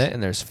is in it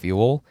and there's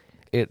fuel.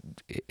 It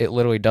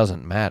literally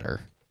doesn't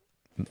matter.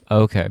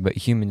 Okay, but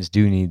humans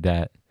do need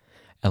that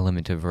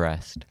element of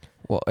rest.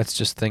 Well, it's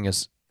just thing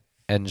is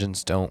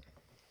engines don't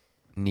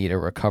need a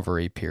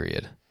recovery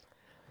period.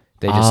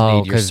 They just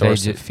need your 'cause they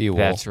source of fuel.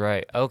 That's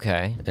right.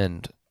 Okay.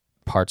 And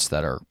parts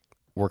that are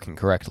working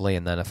correctly,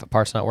 and then if a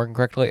part's not working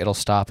correctly, it'll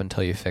stop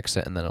until you fix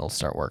it, and then it'll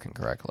start working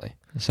correctly.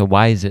 So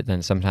why is it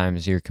then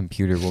sometimes your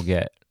computer will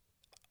get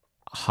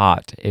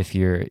hot if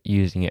you're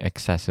using it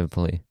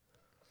excessively?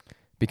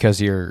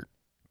 Because you're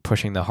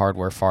pushing the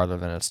hardware farther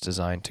than it's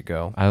designed to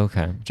go.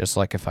 Okay. Just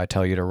like if I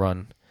tell you to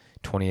run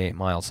 28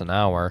 miles an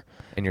hour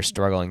and you're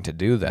struggling to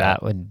do that,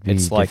 That would be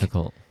it's like-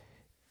 difficult.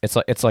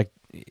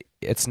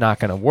 it's not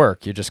going to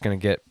work. You're just going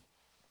to get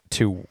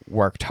too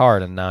worked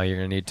hard, and now you're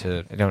going to need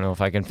to I don't know if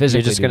I can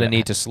physically you're just do going to that.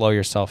 need to slow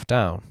yourself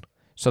down.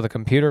 So the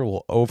computer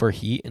will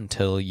overheat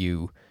until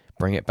you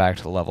bring it back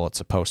to the level it's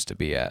supposed to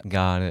be at.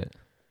 Got it.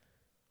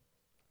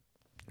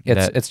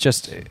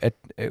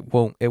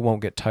 It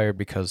won't get tired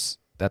because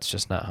that's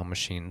just not how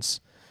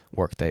machines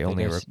work. They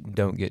only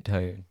don't get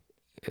tired.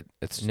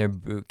 it's In their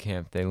boot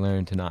camp, they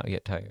learn to not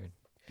get tired.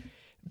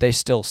 they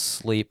still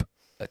sleep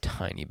a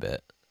tiny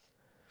bit.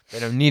 They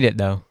don't need it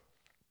though.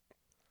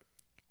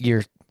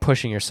 You're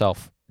pushing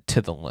yourself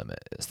to the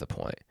limit is the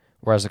point.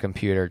 Whereas a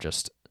computer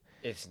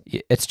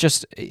it's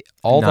just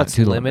all Not that's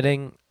too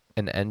limiting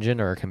an engine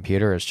or a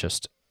computer is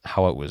just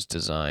how it was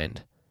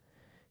designed.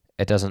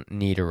 It doesn't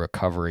need a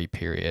recovery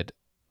period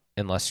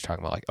unless you're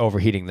talking about like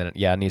overheating. Then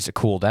it needs to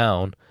cool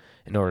down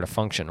in order to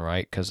function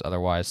right, because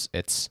otherwise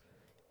it's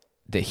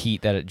the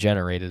heat that it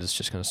generated is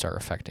just going to start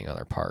affecting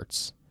other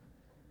parts.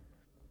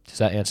 Does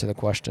that answer the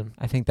question?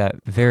 I think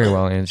that very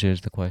well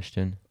answers the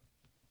question.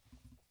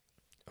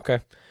 Okay.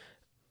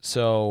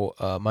 So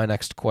my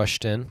next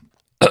question,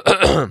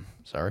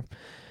 sorry.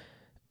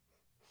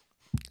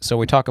 So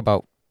we talk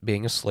about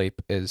being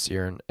asleep is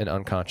you're in an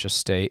unconscious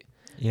state.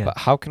 Yeah. But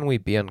how can we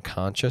be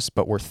unconscious,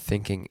 but we're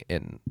thinking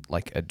in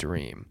like a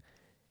dream?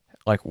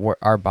 Like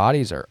our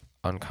bodies are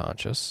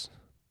unconscious,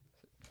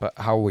 but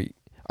are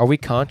we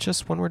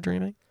conscious when we're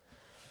dreaming?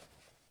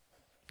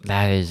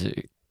 That is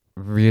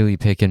really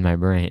picking my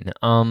brain.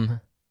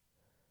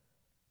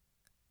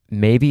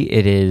 Maybe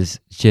it is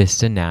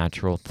just a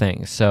natural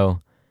thing.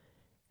 So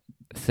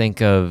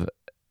think of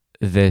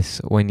this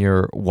when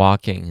you're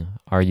walking.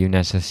 Are you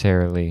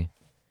necessarily,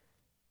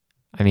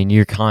 I mean,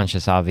 you're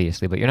conscious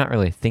obviously, but you're not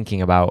really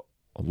thinking about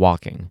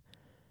walking.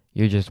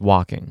 You're just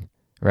walking,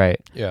 right?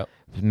 Yeah.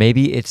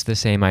 Maybe it's the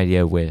same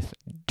idea with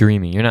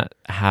dreaming. You're not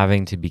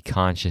having to be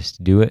conscious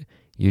to do it.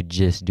 You're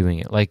just doing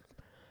it. Like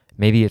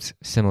maybe it's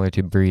similar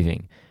to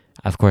breathing.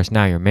 Of course,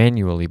 now you're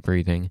manually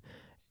breathing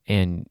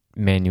and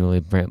manually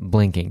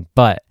blinking,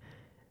 but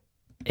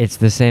it's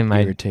the same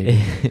idea.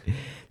 Irritating.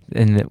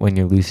 And that when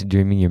you're lucid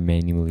dreaming, you're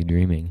manually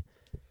dreaming.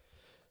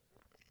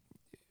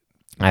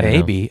 I don't know.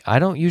 Maybe. I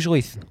don't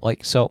usually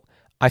so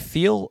I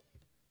feel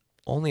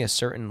only a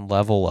certain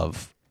level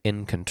of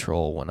in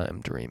control when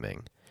I'm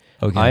dreaming.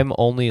 Okay.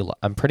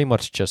 I'm pretty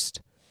much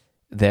just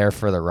there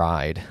for the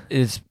ride.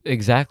 It's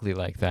exactly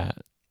like that.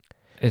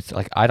 It's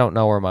Like I don't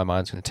know where my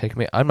mind's going to take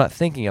me. I'm not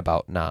thinking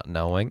about not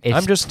knowing. it's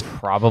I'm just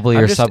probably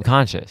I'm your just-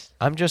 subconscious.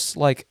 I'm just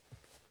like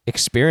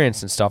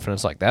experiencing stuff, and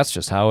it's like that's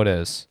just how it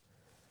is.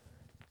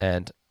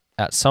 And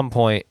at some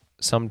point,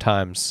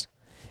 sometimes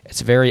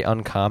it's very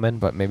uncommon,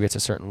 but maybe it's a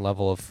certain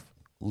level of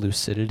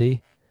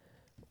lucidity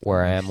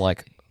where I am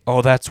like,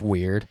 oh, that's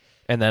weird.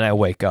 And then I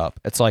wake up.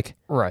 It's like,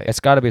 Right. it's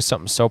got to be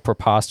something so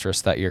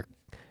preposterous that your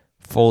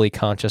fully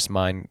conscious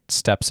mind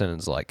steps in and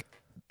is like,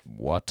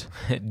 what?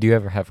 Do you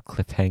ever have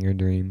cliffhanger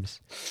dreams?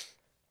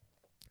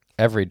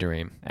 Every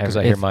dream. Because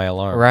I hear my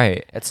alarm.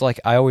 Right. It's like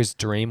I always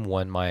dream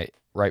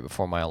right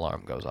before my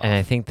alarm goes off. And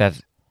I think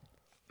that's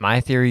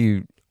my theory.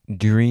 You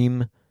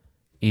dream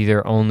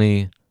either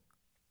only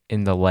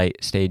in the light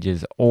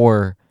stages,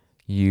 or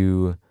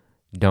you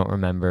don't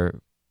remember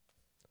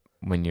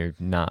when you're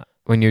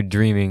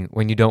dreaming,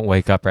 when you don't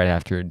wake up right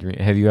after a dream.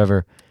 Have you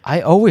ever? I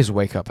always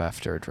wake up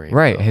after a dream.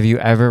 Right. though. Have you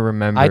ever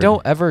remembered? I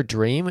don't ever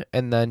dream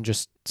and then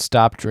just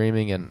stop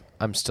dreaming and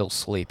I'm still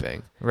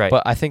sleeping. Right.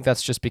 But I think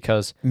that's just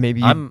because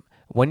maybe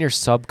when you're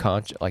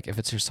subconscious, like if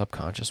it's your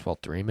subconscious while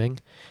dreaming,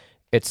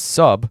 it's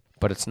sub,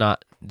 but it's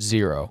not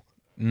zero.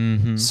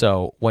 Mm-hmm.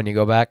 So when you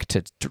go back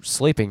to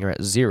sleeping, you're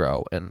at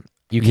zero and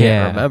you can't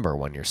Yeah. remember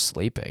when you're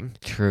sleeping.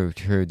 True.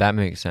 That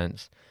makes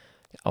sense.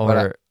 Or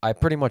But I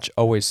pretty much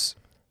always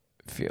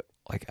feel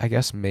like, I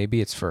guess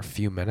maybe it's for a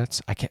few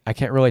minutes. I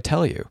can't really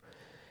tell you.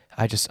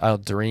 I'll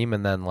dream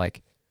and then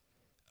like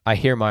I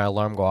hear my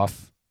alarm go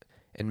off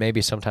and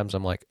maybe sometimes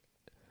I'm like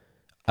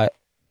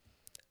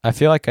I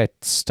feel like I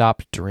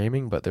stopped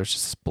dreaming, but there's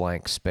just this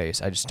blank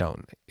space.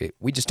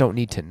 We just don't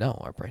need to know.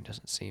 Our brain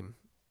doesn't seem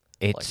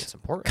like it's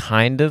important.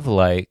 kind of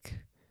like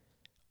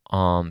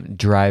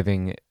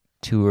driving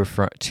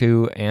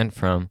to and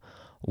from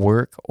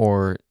work,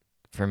 or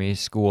for me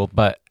school,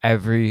 but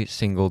every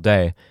single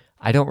day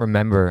I don't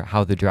remember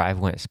how the drive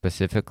went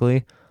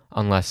specifically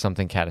unless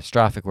something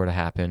catastrophic were to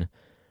happen.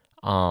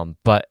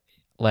 But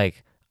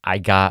like I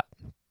got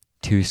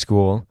to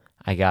school,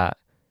 I got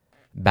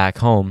back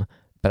home,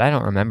 but I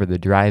don't remember the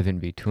drive in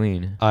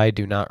between. I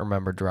do not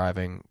remember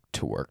driving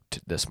to work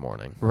this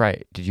morning.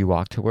 Right. Did you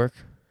walk to work?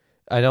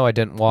 I know I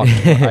didn't walk.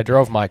 I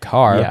drove my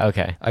car. Yeah,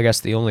 okay. I guess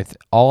the only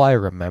all I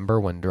remember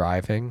when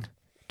driving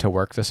to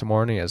work this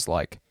morning is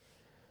like,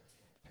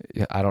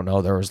 I don't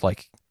know, there was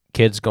like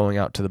kids going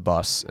out to the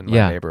bus in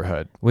my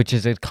neighborhood. Which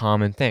is a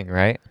common thing,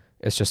 right?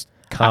 It's just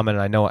common.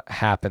 I know it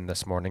happened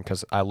this morning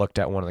because I looked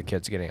at one of the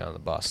kids getting on the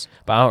bus,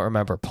 but I don't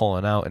remember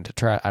pulling out into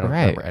traffic. I don't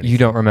remember anything. You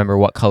don't remember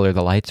what color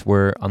the lights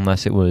were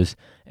unless it was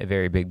a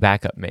very big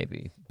backup,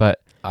 maybe.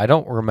 But I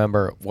don't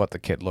remember what the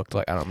kid looked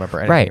like. I don't remember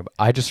anything. Right.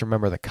 I just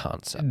remember the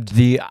concept.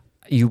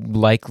 You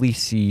likely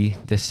see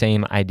the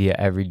same idea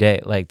every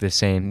day, like the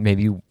same.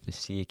 Maybe you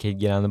see a kid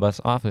get on the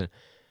bus often.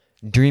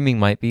 Dreaming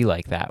might be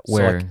like that, So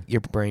where like,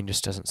 your brain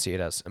just doesn't see it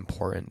as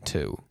important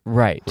to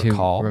to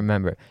recall.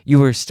 remember. You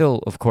were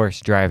still, of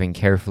course, driving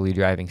carefully,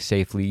 driving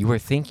safely. You were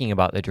thinking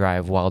about the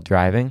drive while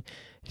driving.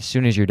 As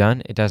soon as you're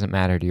done, it doesn't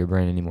matter to your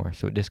brain anymore,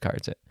 so it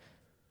discards it.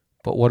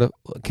 But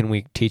can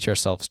we teach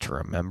ourselves to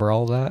remember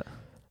all that?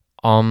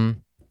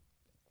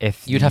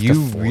 If You'd have to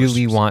you force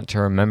really yourself. want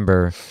to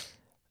remember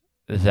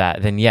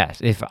that, then yes.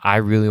 If I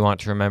really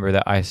want to remember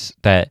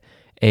that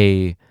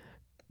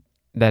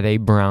a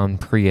brown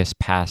Prius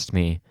passed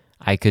me,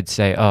 I could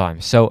say, "Oh, I'm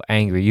so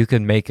angry." You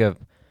could make a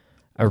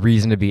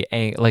reason to be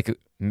angry,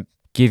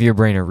 give your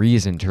brain a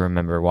reason to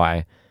remember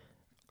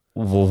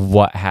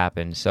what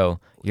happened. So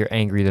you're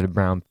angry that a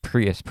brown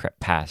Prius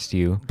passed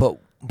you. But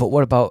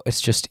what about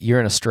it's just you're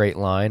in a straight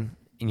line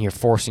and you're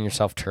forcing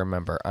yourself to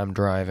remember. I'm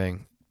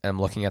driving. I'm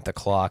looking at the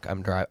clock.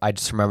 I'm driving. I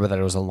just remember that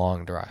it was a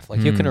long drive. Like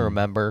you can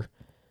remember,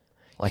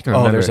 like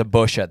there's a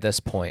bush at this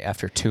point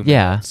after 2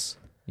 minutes.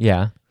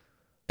 Yeah.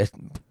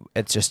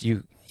 It's just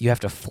you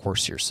have to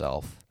force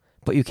yourself,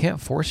 but you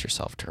can't force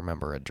yourself to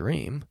remember a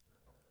dream.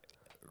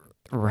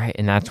 Right,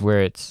 and that's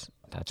where it's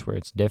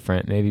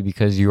different. Maybe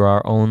because you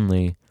are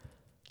only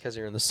Because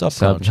you're in the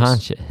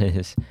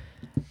subconscious.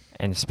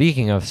 And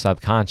speaking of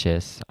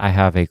subconscious, I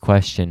have a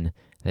question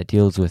that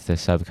deals with the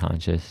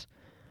subconscious.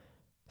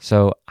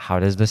 So, how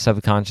does the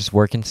subconscious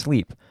work in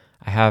sleep?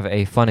 I have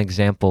a fun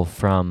example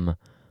from,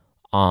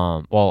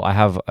 I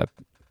have an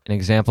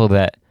example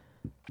that,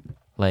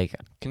 like...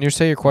 Can you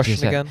say your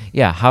question again?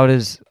 Yeah, how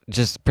does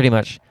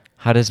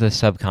the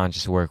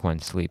subconscious work when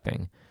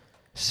sleeping?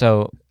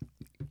 So...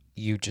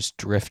 You just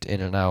drift in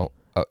and out.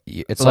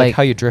 It's like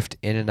how you drift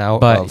in and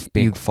out of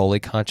being fully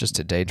conscious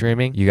to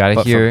daydreaming. You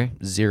gotta hear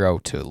from 0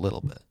 to a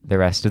little bit. The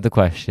rest of the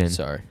question.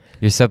 Sorry.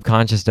 Your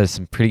subconscious does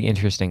some pretty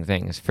interesting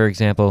things. For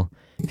example,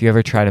 if you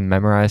ever try to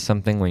memorize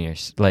something when you're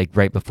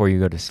right before you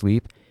go to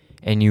sleep,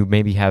 and you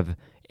maybe have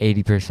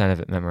 80% of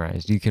it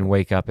memorized, you can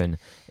wake up and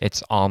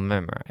it's all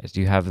memorized.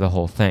 You have the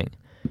whole thing.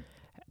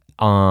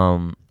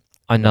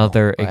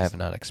 Another. No, I have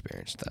not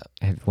experienced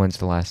that. When's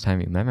the last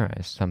time you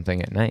memorized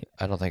something at night?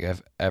 I don't think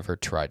I've ever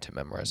tried to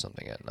memorize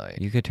something at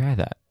night. You could try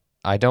that.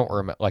 I don't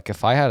remember. Like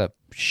if I had a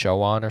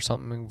show on or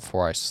something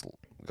before I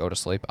go to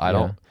sleep, I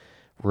don't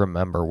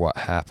remember what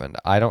happened.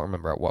 I don't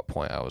remember at what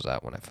point I was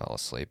at when I fell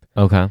asleep.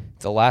 Okay.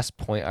 The last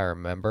point I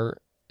remember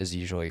is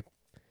usually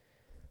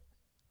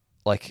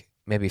like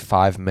maybe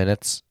 5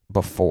 minutes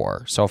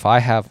before. So if I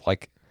have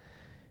like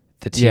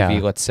the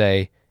TV, let's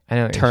say, I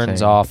know what you're turns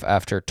saying. off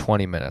after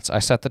 20 minutes, I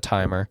set the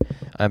timer,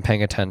 I'm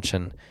paying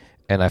attention,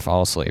 and I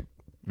fall asleep.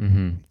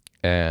 Mm-hmm.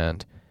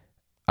 And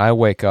I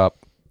wake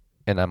up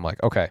and I'm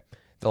like, okay,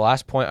 the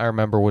last point I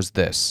remember was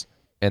this.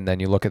 And then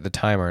you look at the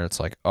timer and it's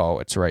like, oh,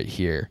 it's right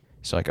here.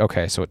 So like,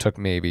 okay, so it took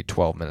maybe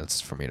 12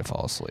 minutes for me to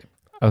fall asleep.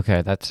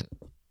 Okay,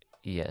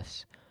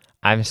 yes.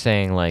 I'm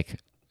saying like,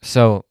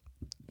 so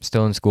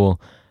still in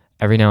school,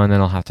 every now and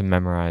then I'll have to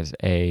memorize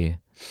a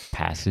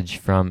passage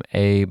from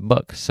a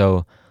book.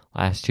 So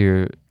last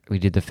year we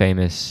did the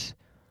famous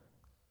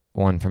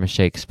one from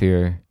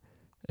Shakespeare.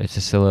 It's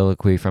a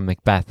soliloquy from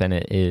Macbeth, and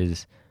it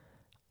is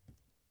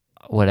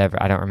whatever.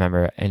 I don't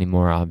remember it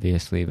anymore,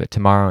 obviously, but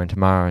tomorrow and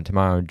tomorrow and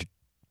tomorrow.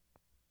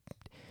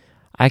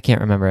 I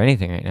can't remember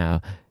anything right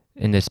now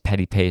in this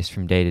petty pace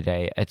from day to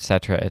day,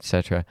 etc.,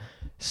 etc.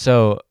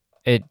 So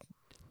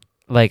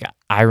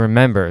I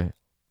remember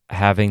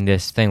having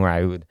this thing where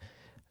I would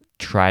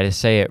try to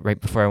say it right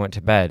before I went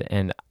to bed,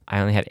 and I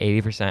only had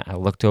 80%. I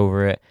looked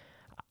over it,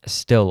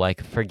 still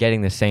like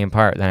forgetting the same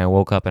part. Then I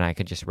woke up and I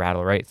could just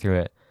rattle right through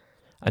it.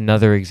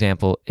 Another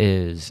example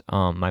is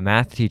my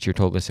math teacher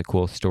told us a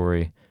cool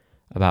story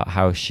about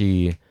how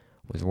she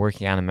was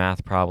working on a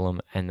math problem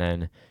and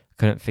then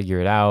couldn't figure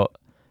it out,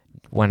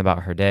 went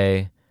about her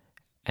day,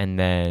 and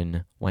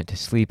then went to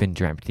sleep and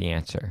dreamt the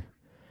answer.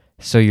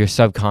 So your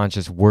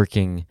subconscious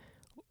working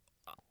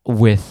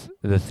with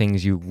the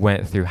things you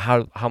went through,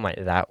 how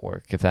might that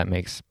work, if that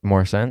makes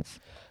more sense?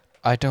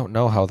 I don't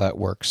know how that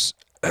works.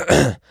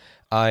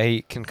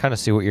 I can kind of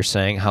see what you're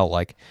saying, how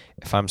like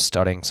if I'm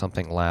studying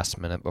something last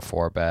minute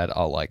before bed,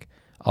 I'll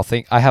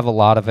think I have a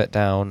lot of it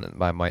down,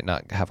 I might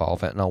not have all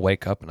of it, and I'll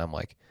wake up and I'm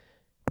like,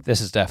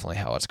 this is definitely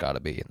how it's got to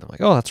be. And I'm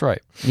like, oh, that's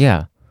right.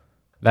 Yeah.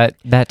 That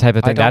type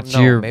of thing. I don't That's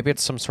know. your Maybe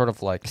it's some sort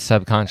of like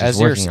subconscious as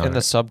you're working on in the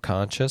it.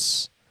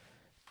 subconscious,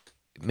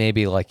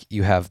 maybe like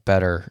you have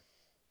better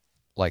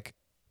like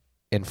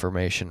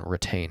information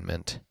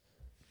retainment.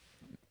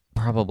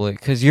 Probably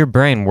because your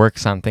brain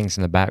works on things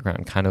in the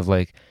background, kind of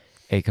like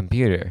a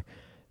computer.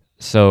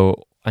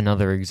 So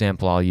another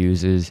example I'll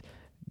use is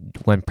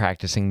when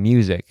practicing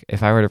music.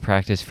 If I were to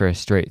practice for a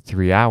straight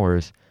 3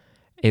 hours,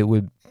 it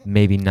would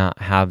maybe not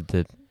have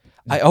the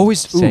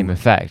same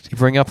effect. You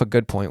bring up a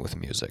good point with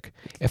music.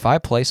 If I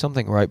play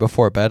something right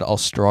before bed, I'll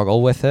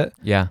struggle with it.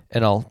 Yeah.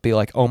 And I'll be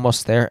like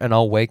almost there, and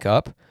I'll wake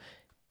up,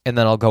 and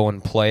then I'll go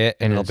and play it,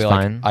 and it'll be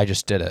fine. like, I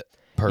just did it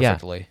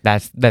perfectly. Yeah,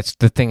 that's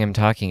the thing I'm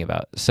talking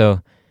about.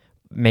 So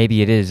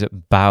maybe it is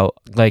about,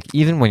 like,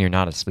 even when you're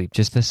not asleep,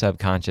 just the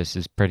subconscious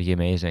is pretty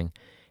amazing.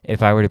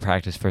 If I were to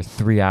practice for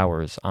 3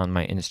 hours on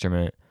my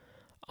instrument,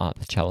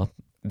 the cello,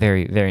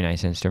 very, very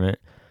nice instrument.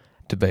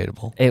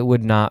 Debatable. It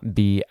would not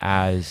be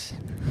as...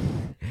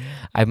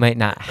 I might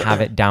not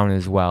have it down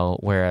as well,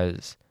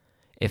 whereas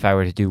if I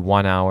were to do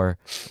 1 hour,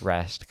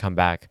 rest, come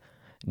back,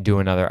 do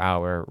another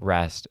hour,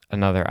 rest,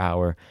 another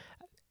hour,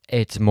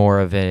 it's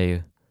more,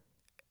 I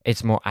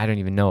don't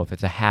even know if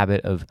it's a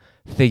habit of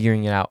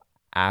figuring it out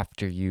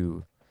after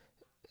you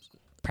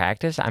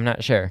practice. I'm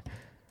not sure.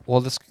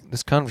 Well,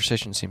 this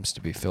conversation seems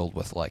to be filled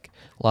with like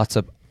lots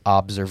of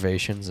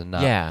observations and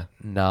not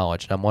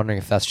knowledge. And I'm wondering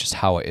if that's just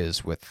how it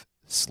is with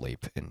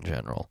sleep in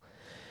general.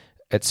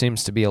 It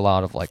seems to be a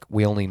lot of like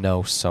we only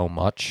know so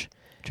much.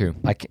 True.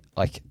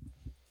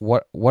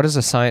 What is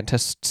a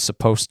scientist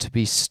supposed to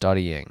be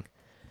studying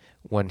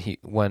when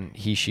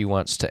she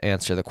wants to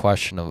answer the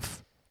question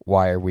of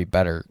why are we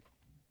better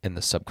in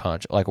the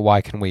subconscious? Like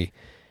why can we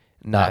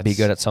not be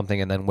good at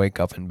something and then wake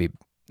up and be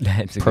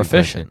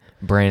proficient?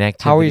 Brain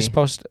activity. How are you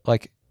supposed to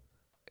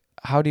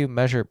how do you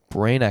measure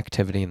brain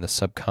activity in the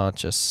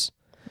subconscious?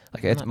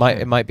 Like it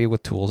might be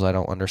with tools I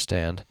don't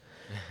understand.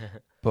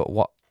 But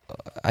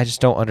I just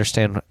don't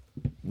understand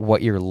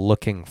what you're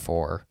looking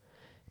for,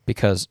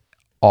 because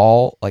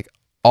all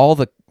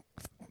the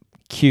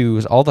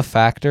cues, all the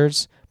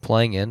factors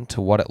playing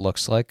into what it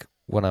looks like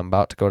when I'm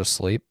about to go to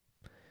sleep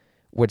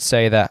would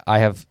say that I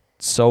have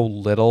so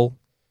little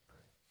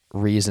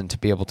reason to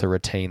be able to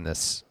retain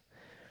this.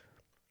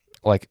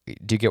 Like,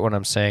 do you get what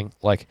I'm saying?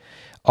 Like,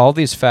 all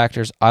these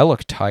factors, I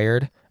look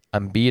tired,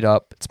 I'm beat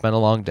up, it's been a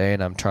long day,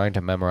 and I'm trying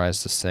to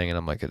memorize this thing, and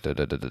I'm like, okay,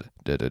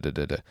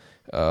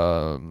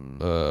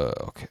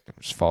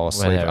 just fall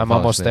asleep. I'm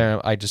almost there.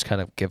 I just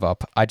kind of give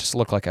up. I just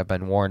look like I've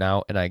been worn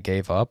out, and I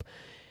gave up.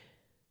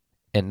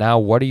 And now,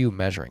 what are you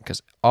measuring?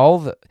 Because all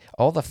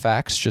the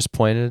facts just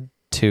pointed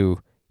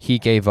to he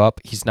gave up.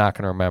 He's not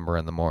going to remember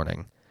in the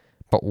morning.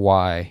 But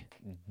why?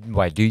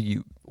 Why do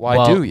you?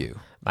 Why do you?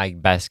 My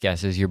best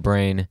guess is your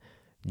brain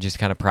just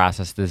kind of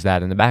processes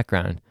that in the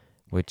background,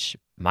 which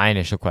my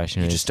initial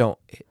question is... You just don't...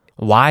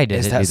 Why did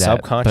Is it that do that?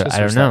 subconscious But I or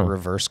don't is know. that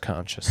reverse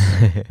conscious?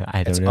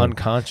 I don't It's know.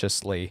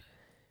 unconsciously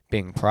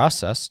being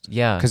processed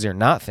Yeah. because you're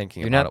not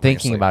thinking You're about not it when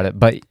thinking you're about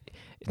sleeping. it,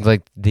 but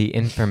like the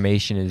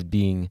information is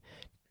being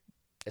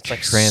It's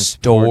like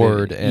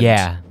transported. stored and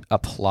Yeah.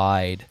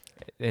 applied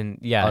And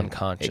yeah,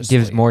 unconsciously. it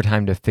gives more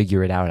time to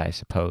figure it out, I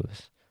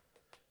suppose.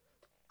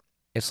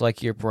 It's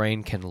like your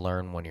brain can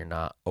learn when you're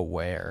not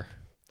aware.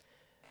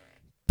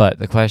 But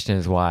the question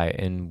is why,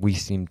 and we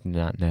seem to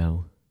not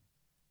know.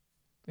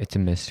 It's a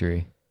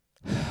mystery.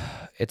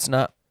 It's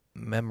not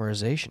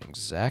memorization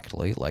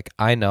exactly. Like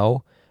I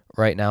know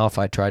right now if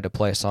I tried to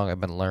play a song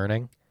I've been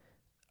learning,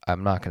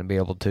 I'm not going to be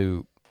able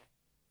to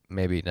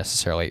maybe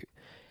necessarily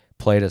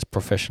play it as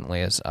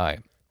proficiently as I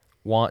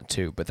want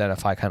to, but then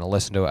if I kind of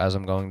listen to it as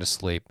I'm going to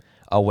sleep,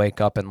 I'll wake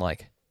up and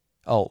like,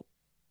 oh,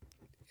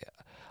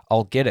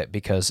 I'll get it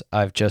because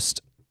I've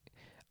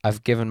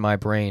given my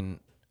brain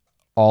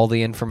all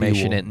the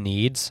information it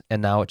needs,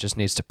 and now it just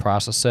needs to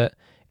process it,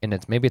 and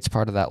it's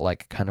part of that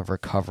like kind of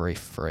recovery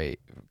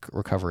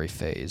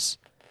phase.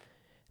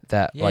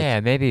 That Yeah,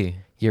 like maybe.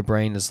 your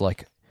brain is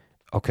like,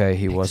 okay,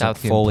 he Picks wasn't out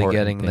the fully important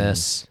getting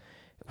this. things.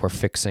 We're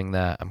fixing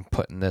that. I'm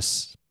putting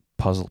this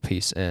puzzle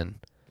piece in.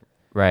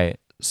 Right.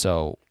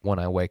 So when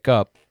I wake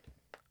up,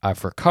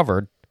 I've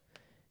recovered,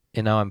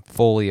 and now I'm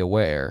fully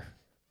aware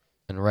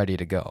and ready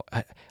to go.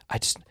 I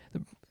just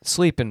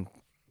sleep in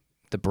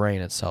the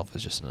brain itself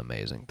is just an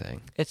amazing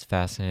thing. It's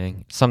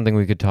fascinating. Something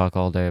we could talk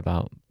all day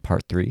about.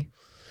 Part 3.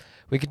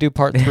 We could do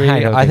part 3. I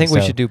don't I think think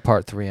we so. should do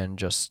part 3 and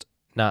just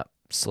not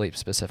sleep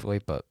specifically,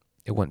 but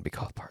it wouldn't be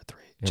called part 3.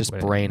 It Just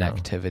wouldn't, brain no.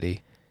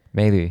 activity.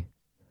 Maybe.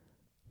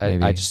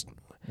 I just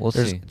We'll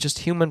there's see. just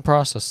human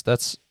process.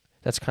 That's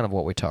kind of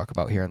what we talk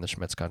about here on the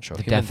Schmitzcon Show.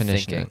 The Human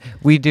definition. thinking.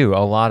 We do.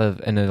 A lot of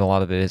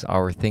it is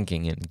our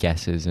thinking and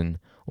guesses and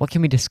what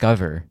can we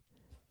discover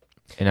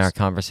in our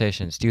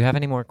conversations. Do you have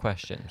any more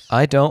questions?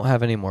 I don't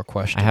have any more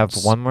questions. I have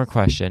one more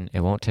question.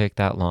 It won't take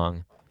that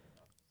long.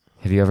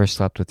 Have you ever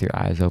slept with your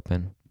eyes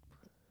open?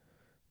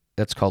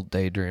 That's called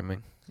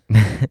daydreaming.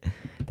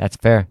 That's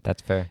fair.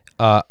 That's fair.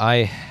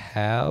 I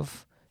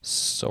have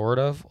sort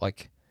of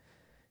like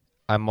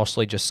I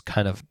mostly just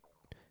kind of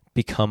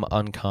become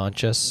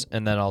unconscious,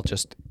 and then I'll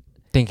just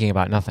Thinking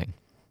about nothing.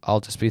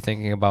 be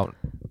thinking about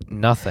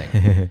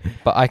nothing.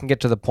 But I can get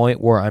to the point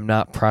where I'm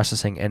not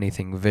processing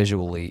anything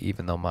visually,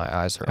 even though my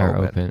eyes are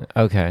open.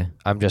 Okay.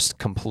 I'm just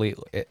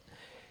completely.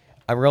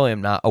 I really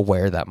am not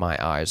aware that my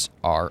eyes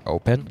are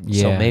open.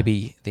 Yeah. So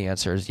maybe the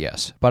answer is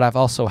yes. But I've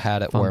also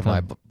had it where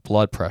my Fun.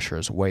 blood pressure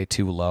is way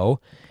too low,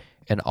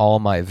 and all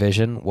my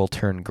vision will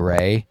turn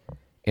gray,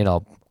 and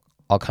I'll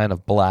kind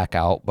of black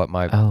out. But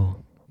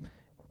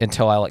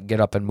until I like get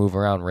up and move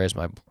around, raise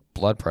my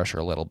blood pressure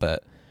a little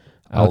bit,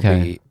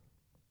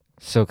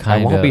 So I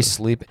kind won't of be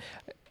sleeping.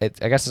 I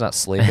guess it's not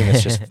sleeping.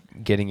 It's just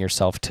getting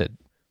yourself to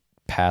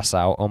pass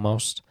out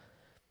almost.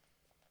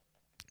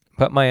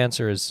 But my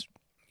answer is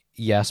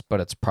yes, but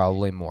it's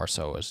probably more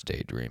so as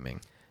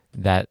daydreaming.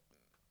 that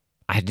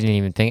I didn't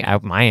even think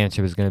my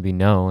answer was going to be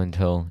no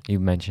until you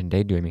mentioned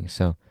daydreaming.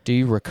 So Do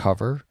you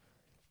recover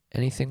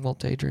anything while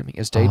daydreaming?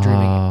 Is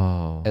daydreaming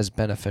Oh, as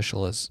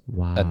beneficial as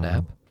wow. a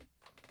nap?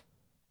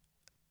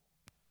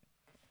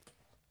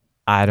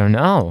 I don't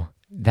know.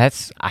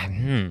 That's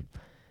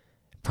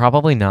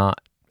probably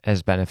not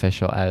as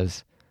beneficial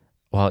as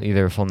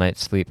either a full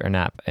night's sleep or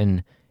nap.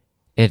 And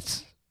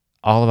it's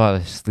all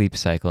about a sleep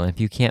cycle. And if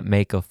you can't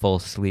make a full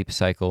sleep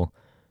cycle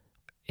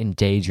in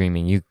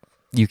daydreaming,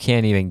 you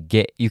can't even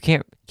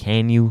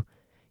can you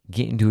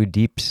get into a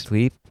deep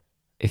sleep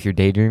if you're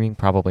daydreaming?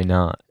 Probably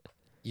not.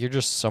 You're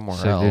just somewhere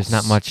So else. there's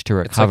not much to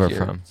It's like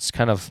recover from. It's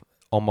kind of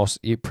almost,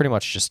 you're pretty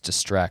much just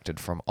distracted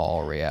from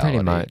all reality.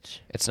 Pretty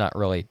much. It's not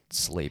really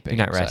sleeping.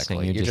 You're not exactly.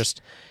 resting. You're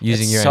just it's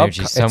using your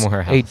energy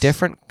somewhere else.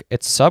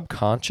 It's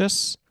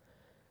subconscious,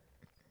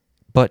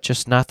 but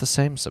just not the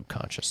same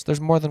subconscious.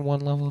 There's more than one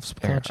level of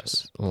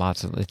subconscious.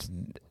 It's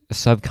a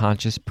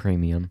subconscious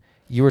premium.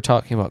 You were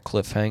talking about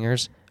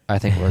cliffhangers. I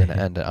think we're going to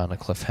end it on a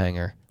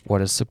cliffhanger.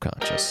 What is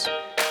subconscious?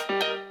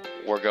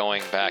 We're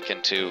going back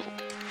into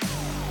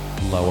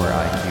lower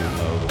IQ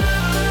mode.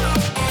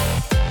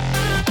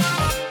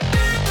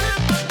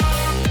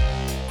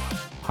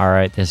 All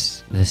right,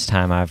 this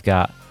time I've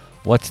got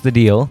what's the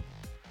deal?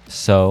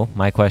 So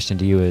my question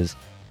to you is,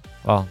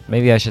 well,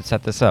 maybe I should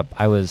set this up.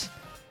 I was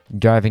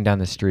driving down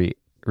the street,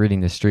 reading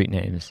the street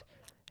names,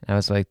 and I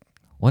was like,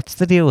 what's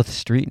the deal with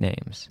street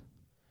names?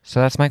 So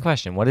that's my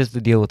question. What is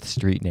the deal with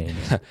street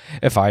names?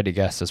 If I had to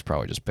guess, it's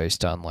probably just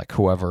based on like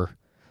whoever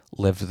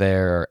lived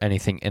there or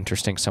anything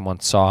interesting someone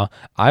saw.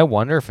 I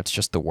wonder if it's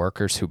just the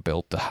workers who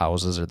built the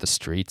houses or the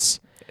streets.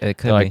 It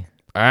could They're be.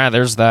 like,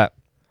 there's that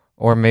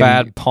Or maybe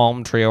bad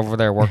palm tree over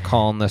there. We're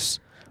calling this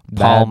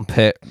Palm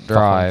Pit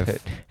Drive. Palm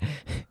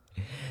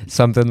Pit.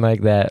 Something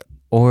like that.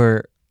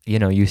 Or,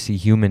 you see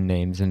human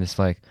names and it's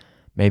like,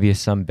 maybe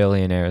some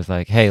billionaire is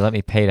like, hey, let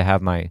me pay to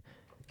have my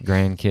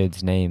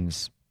grandkids'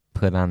 names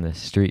put on the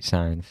street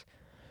signs.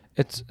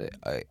 It's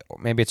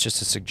maybe it's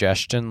just a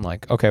suggestion.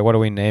 Like, okay, what are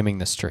we naming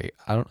the street?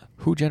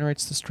 Who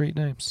generates the street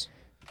names?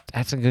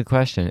 That's a good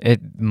question.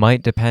 It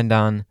might depend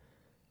on,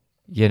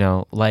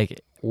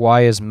 like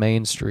Why is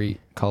Main Street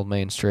called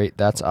Main Street?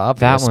 That's that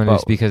obvious. one but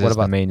is because what it's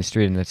the about main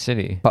street in the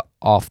city. but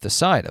off the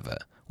side of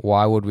it?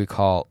 Why would we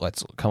call?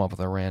 Let's come up with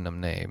a random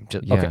name.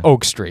 Okay, Yeah.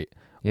 Oak Street.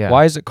 Yeah.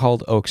 Why is it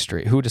called Oak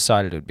Street? Who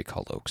decided it would be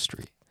called Oak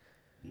Street?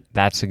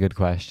 That's a good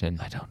question.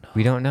 I don't know.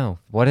 We don't know.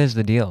 What is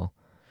the deal?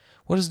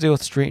 What is the deal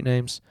with street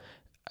names?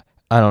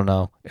 I don't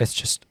know. It's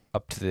just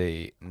up to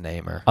the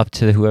namer. Up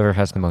to whoever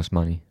has the most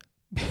money.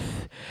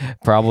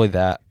 Probably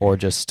that, or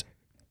just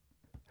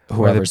Or the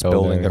whoever's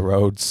building builder. the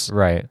roads.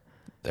 Right.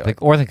 They're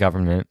Like, or the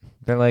government.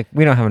 They're like,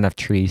 we don't have enough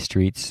tree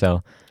streets,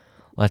 so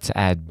let's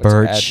add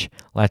birch,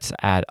 let's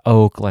add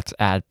oak, let's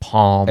add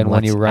palm. and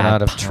when let's you run add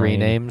out of tree pine.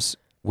 names,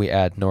 we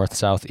add north,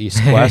 south,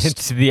 east,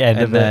 west. to the end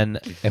And of it. then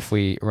if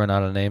we run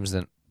out of names,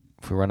 then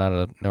if we run out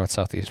of north,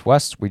 south, east,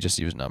 west, we just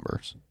use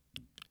numbers.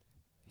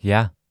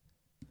 Yeah.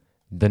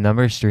 The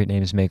number of street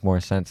names make more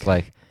sense.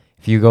 Like,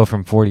 if you go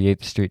from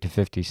 48th Street to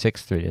 56th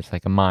Street, it's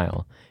like a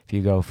mile. If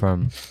you go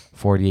from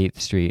 48th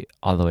Street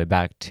all the way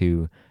back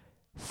to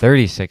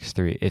 36th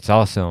Street, it's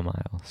also a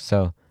mile.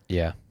 So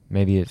Yeah.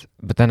 maybe it's...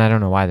 But then I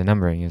don't know why the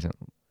numbering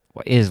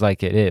is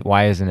like it is.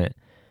 Why isn't it?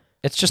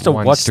 It's just a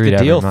One what's street the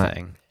every deal mile.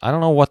 thing. I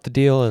don't know what the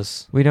deal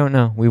is. We don't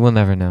know. We will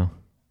never know.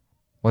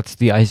 What's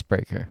the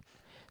icebreaker?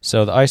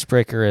 So the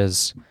icebreaker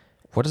is,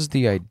 what is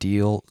the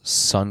ideal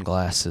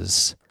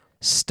sunglasses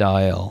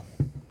style?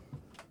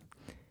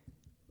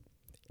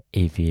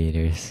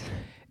 Aviators.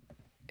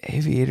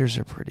 Aviators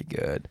are pretty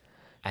good.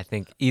 I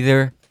think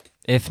either,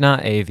 if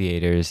not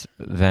aviators,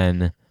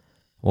 then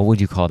what would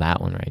you call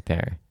that one right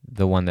there?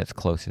 The one that's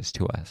closest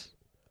to us.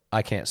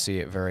 I can't see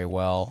it very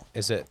well.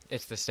 Is it?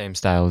 It's the same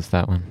style as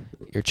that one.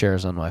 Your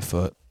chair's on my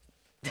foot.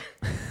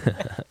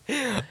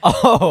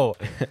 Oh!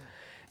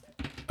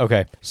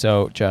 Okay,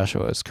 so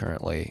Joshua is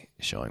currently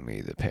showing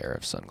me the pair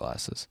of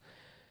sunglasses.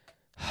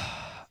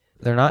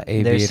 They're not They're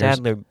aviators.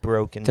 sadly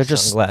broken They're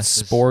just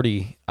sunglasses.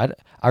 sporty.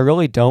 I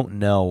really don't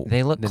know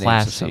They look the names of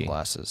classy.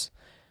 sunglasses.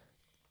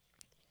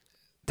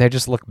 They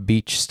just look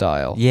beach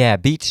style. Yeah,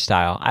 beach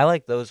style. I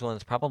like those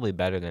ones probably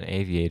better than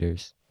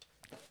aviators.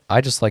 I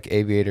just like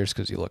aviators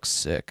because you look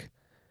sick.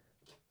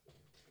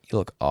 You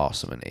look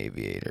awesome in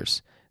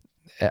aviators.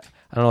 I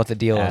don't know what the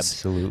deal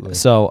Absolutely. is.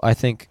 So I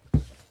think,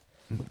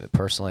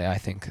 personally, I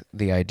think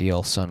the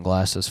ideal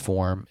sunglasses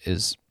form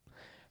is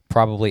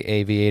probably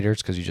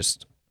aviators because you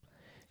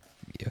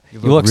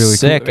look really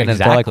sick cool. and they're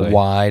Exactly. like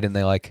wide and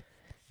they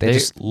They-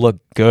 just look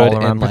good all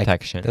around and like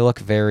protection. they look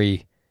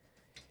very.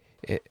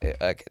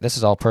 Like, this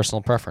is all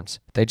personal preference.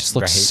 They just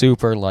look Right.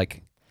 super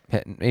like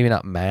maybe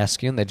not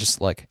masculine. They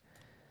just like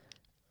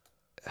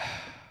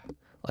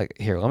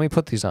here. Let me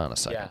put these on a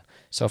second. Yeah.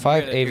 So if I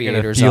have You're gonna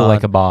aviators feel on,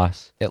 like a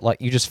boss. it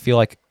like you just feel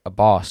like a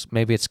boss.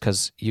 Maybe it's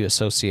because you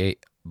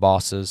associate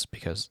bosses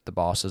because the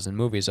bosses in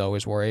movies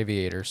always wore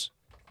aviators.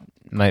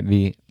 Might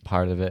be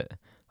part of it.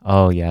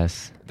 Oh,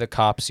 yes. The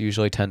cops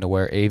usually tend to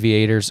wear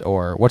aviators,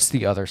 or what's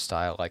the other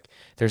style? Like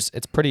it's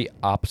pretty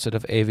opposite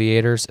of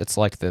aviators. It's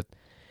like the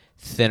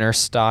thinner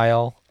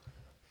style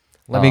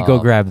Let me go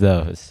grab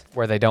those.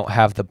 where they don't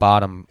have the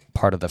bottom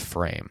part of the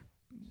frame.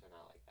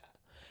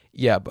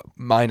 Yeah, but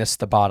minus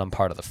the bottom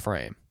part of the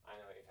frame.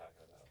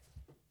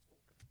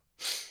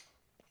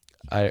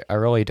 I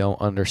really don't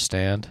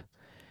understand.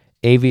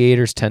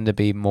 Aviators tend to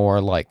be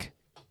more like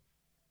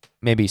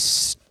maybe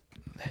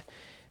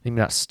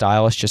not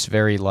stylish, just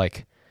very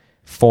like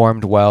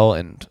formed well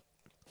and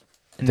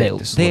They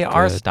just they look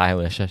are good.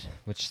 stylish,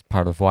 which is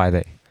part of why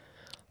they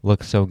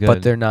look so good.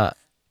 But they're not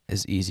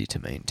as easy to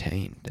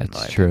maintain. In That's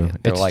my true. opinion.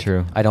 They're It's like,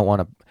 true. I don't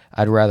want to.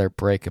 I'd rather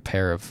break a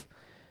pair of,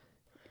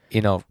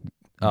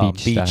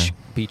 Beach style.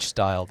 beach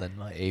style than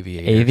my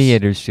aviators.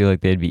 Aviators feel like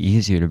they'd be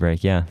easier to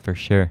break. Yeah, for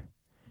sure.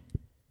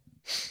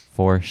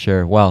 For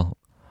sure. Well,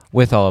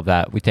 with all of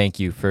that, we thank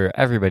you for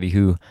everybody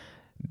who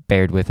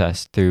bared with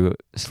us through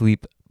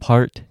Sleep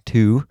Part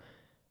 2.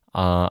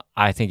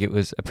 I think it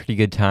was a pretty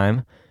good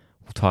time.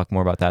 We'll talk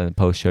more about that in the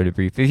post-show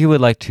debrief. If you would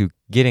like to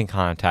get in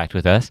contact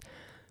with us,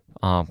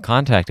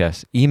 contact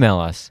us. Email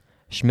us,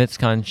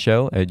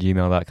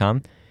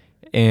 schmitzconshow@gmail.com.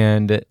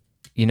 And,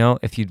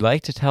 if you'd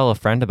like to tell a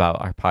friend about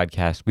our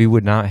podcast, we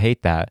would not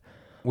hate that.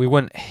 We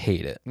wouldn't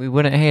hate it. We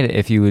wouldn't hate it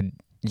if you would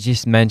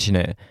just mention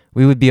it.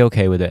 We would be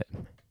okay with it.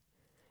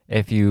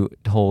 If you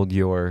told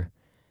your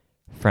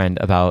friend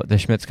about the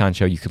SchmitzCon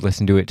show, you could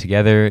listen to it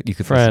together. You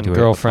could Friend, listen to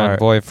girlfriend, it apart.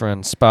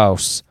 boyfriend,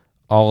 spouse,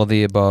 all of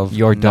the above.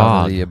 Your none of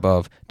dog. the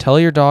above. Tell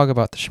your dog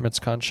about the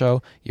SchmitzCon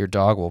show. Your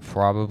dog will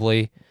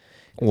probably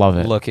Love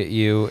it. look at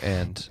you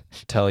and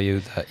tell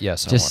you that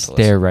yes, Just I want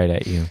to stare listen. right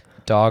at you.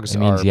 Dogs It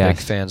means are yes.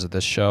 big fans of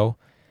this show.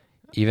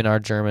 Even our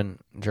German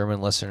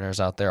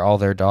listeners out there, all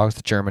their dogs,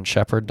 the German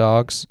Shepherd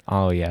dogs,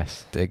 Oh,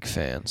 yes. big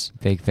fans.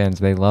 Big fans.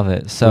 They love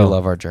it. So, We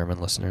love our German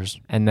listeners.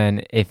 and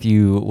then if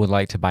you would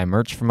like to buy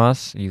merch from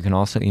us, you can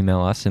also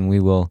email us and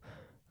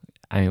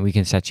we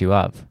can set you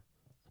up.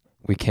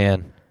 We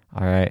can.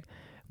 All right.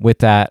 With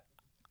that,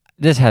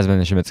 this has been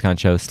the SchmitzCon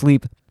show,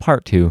 Sleep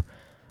Part 2.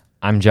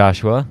 I'm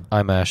Joshua.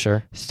 I'm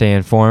Asher. Stay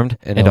informed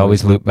And and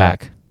always always loop loop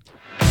back.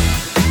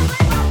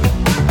 back.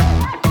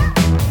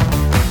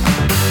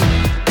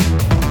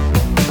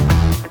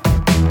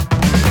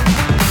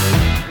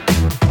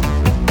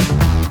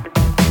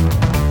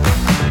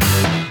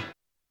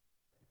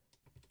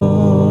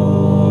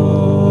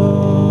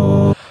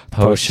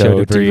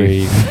 post-show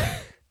debrief.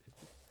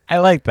 I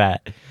like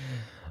that.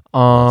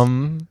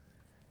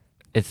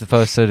 It's the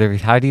post-show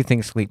debrief. How do you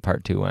think Sleep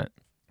Part 2 went?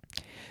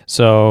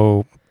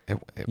 So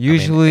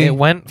Usually, it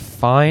went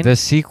fine. the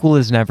sequel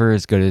is never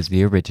as good as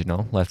the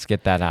original. Let's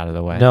get that out of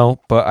the way. No,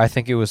 but I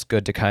think it was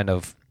good to kind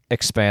of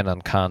expand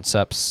on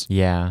concepts,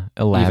 Yeah,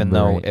 elaborate. even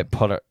though it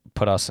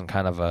put us in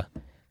kind of a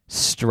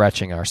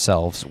stretching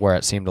ourselves where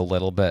it seemed a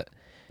little bit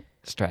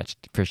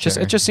stretched for sure.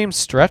 it just seemed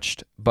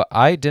stretched, but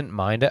I didn't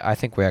mind it. I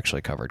think we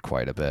actually covered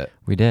quite a bit.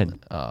 We did.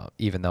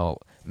 Even though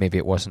maybe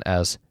it wasn't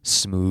as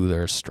smooth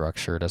or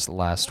structured as the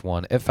last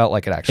one. It felt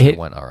like it actually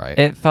went all right.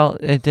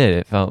 It did.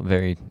 It felt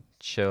very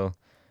chill,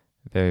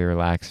 very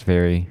relaxed,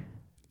 very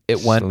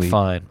It went sleep.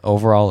 fine.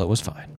 Overall, it was fine.